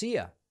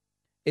Garcia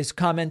is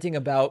commenting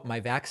about my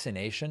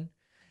vaccination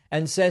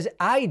and says,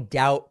 I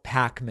doubt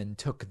Pacman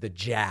took the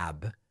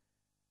jab.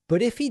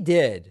 But if he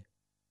did,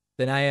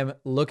 then I am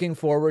looking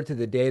forward to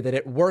the day that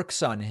it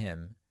works on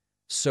him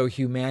so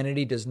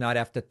humanity does not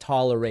have to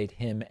tolerate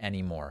him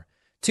anymore.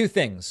 Two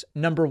things.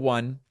 Number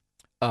one,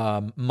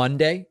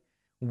 Monday,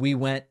 we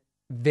went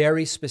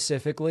very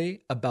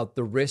specifically about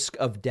the risk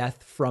of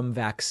death from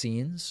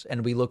vaccines,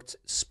 and we looked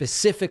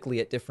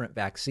specifically at different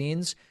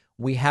vaccines.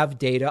 We have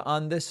data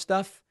on this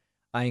stuff.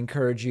 I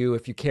encourage you,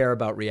 if you care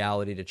about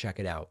reality, to check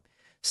it out.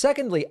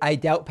 Secondly, I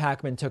doubt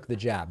Pacman took the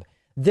jab.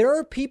 There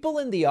are people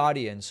in the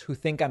audience who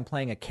think I'm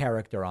playing a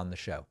character on the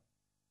show.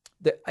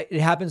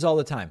 It happens all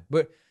the time.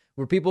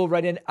 Where people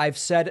write in, I've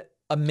said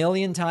a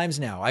million times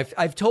now,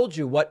 I've told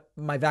you what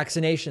my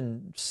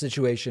vaccination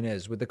situation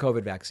is with the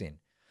COVID vaccine,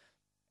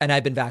 and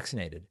I've been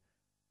vaccinated.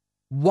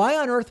 Why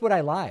on earth would I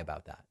lie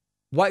about that?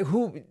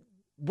 Who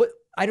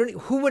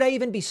would I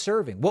even be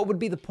serving? What would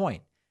be the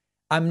point?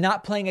 I'm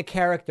not playing a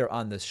character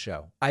on this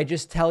show. I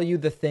just tell you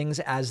the things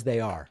as they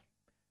are.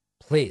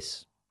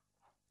 Please.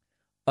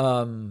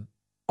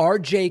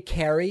 R.J.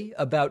 Carey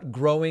about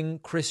growing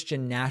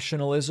Christian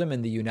nationalism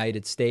in the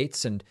United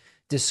States and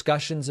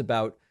discussions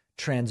about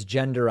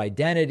transgender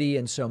identity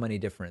and so many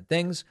different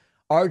things.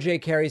 R.J.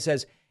 Carey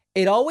says,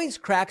 it always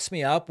cracks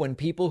me up when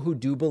people who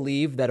do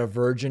believe that a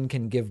virgin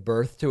can give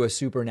birth to a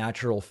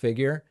supernatural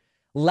figure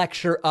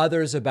lecture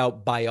others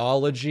about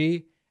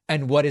biology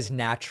and what is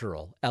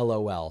natural.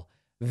 LOL.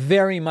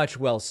 Very much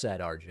well said,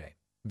 RJ.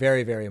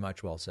 Very, very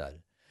much well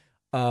said.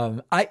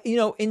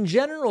 In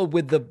general,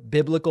 with the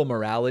biblical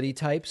morality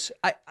types,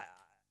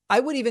 I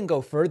would even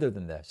go further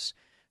than this.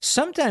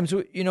 Sometimes,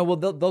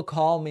 they'll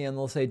call me and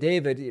they'll say,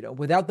 David,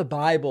 without the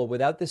Bible,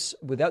 without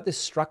this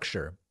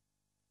structure,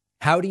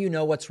 how do you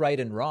know what's right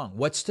and wrong?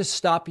 What's to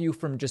stop you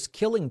from just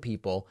killing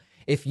people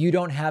if you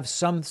don't have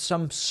some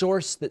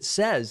source that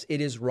says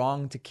it is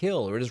wrong to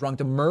kill or it is wrong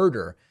to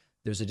murder?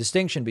 There's a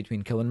distinction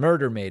between kill and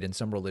murder made in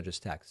some religious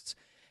texts.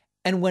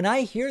 And when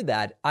I hear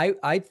that,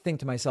 I think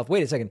to myself,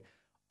 wait a second,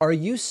 are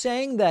you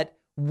saying that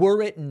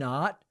were it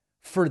not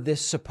for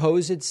this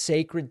supposed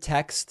sacred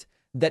text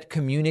that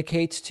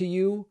communicates to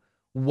you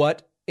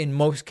what, in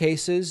most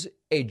cases,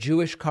 a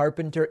Jewish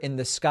carpenter in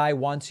the sky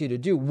wants you to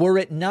do, were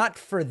it not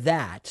for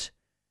that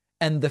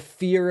and the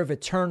fear of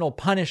eternal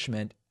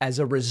punishment as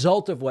a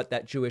result of what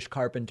that Jewish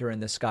carpenter in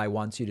the sky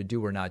wants you to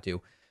do or not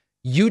do,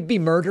 you'd be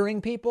murdering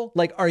people?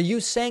 Like, are you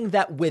saying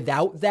that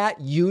without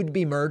that, you'd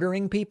be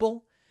murdering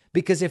people?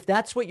 Because if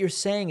that's what you're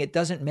saying, it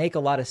doesn't make a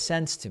lot of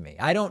sense to me.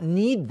 I don't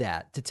need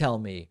that to tell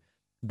me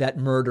that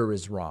murder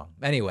is wrong.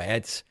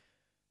 Anyway,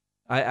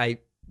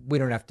 we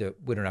don't have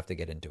to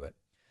get into it.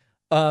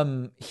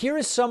 Here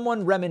is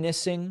someone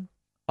reminiscing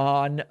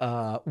on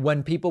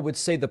when people would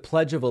say the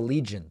Pledge of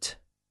Allegiance.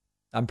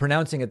 I'm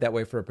pronouncing it that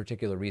way for a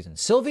particular reason.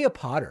 Sylvia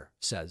Potter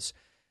says,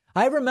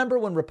 I remember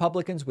when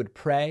Republicans would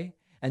pray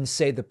and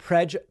say the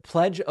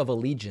Pledge of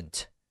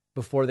Allegiance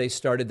before they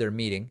started their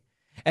meeting.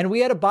 And we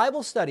had a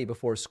Bible study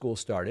before school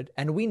started,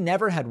 and we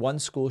never had one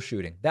school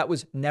shooting. That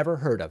was never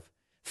heard of.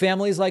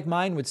 Families like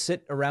mine would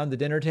sit around the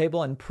dinner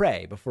table and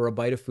pray before a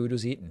bite of food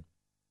was eaten.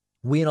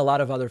 We and a lot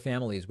of other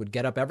families would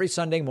get up every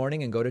Sunday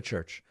morning and go to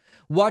church.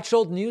 Watch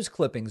old news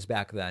clippings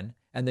back then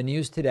and the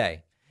news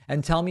today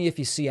and tell me if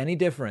you see any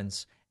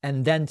difference,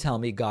 and then tell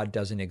me God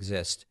doesn't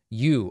exist.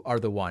 You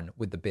are the one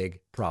with the big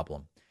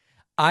problem.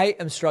 I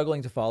am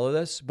struggling to follow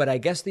this, but I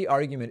guess the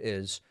argument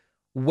is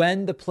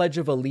when the Pledge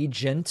of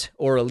Allegiance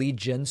or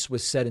allegiance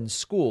was said in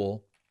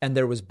school and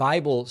there was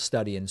Bible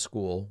study in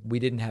school, we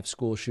didn't have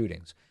school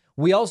shootings.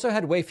 We also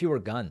had way fewer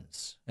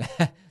guns.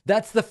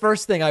 That's the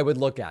first thing I would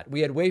look at.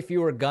 We had way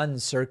fewer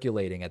guns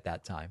circulating at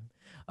that time.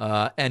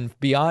 And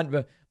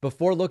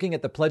before looking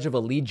at the Pledge of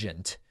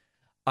Allegiance,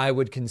 I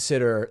would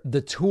consider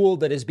the tool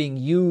that is being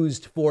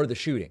used for the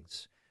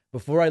shootings.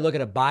 Before I look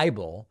at a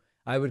Bible,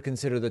 I would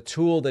consider the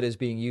tool that is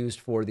being used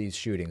for these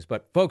shootings.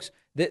 But folks,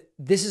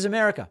 this is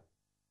America.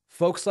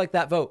 Folks like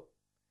that vote.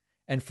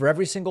 And for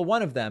every single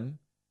one of them,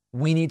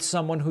 we need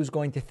someone who's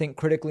going to think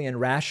critically and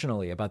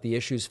rationally about the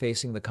issues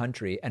facing the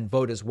country and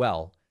vote as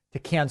well to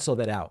cancel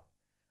that out.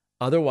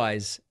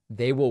 Otherwise,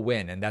 they will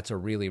win. And that's a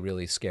really,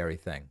 really scary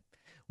thing.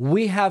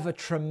 We have a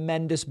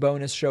tremendous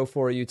bonus show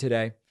for you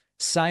today.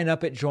 Sign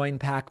up at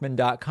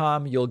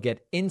joinpacman.com. You'll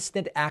get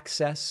instant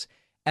access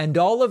and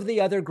all of the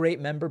other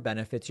great member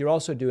benefits. You're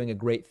also doing a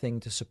great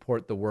thing to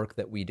support the work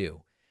that we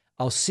do.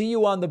 I'll see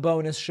you on the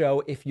bonus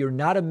show. If you're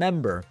not a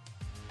member,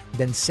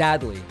 then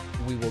sadly,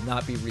 we will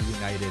not be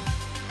reunited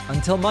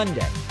until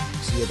Monday.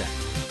 See you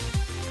then.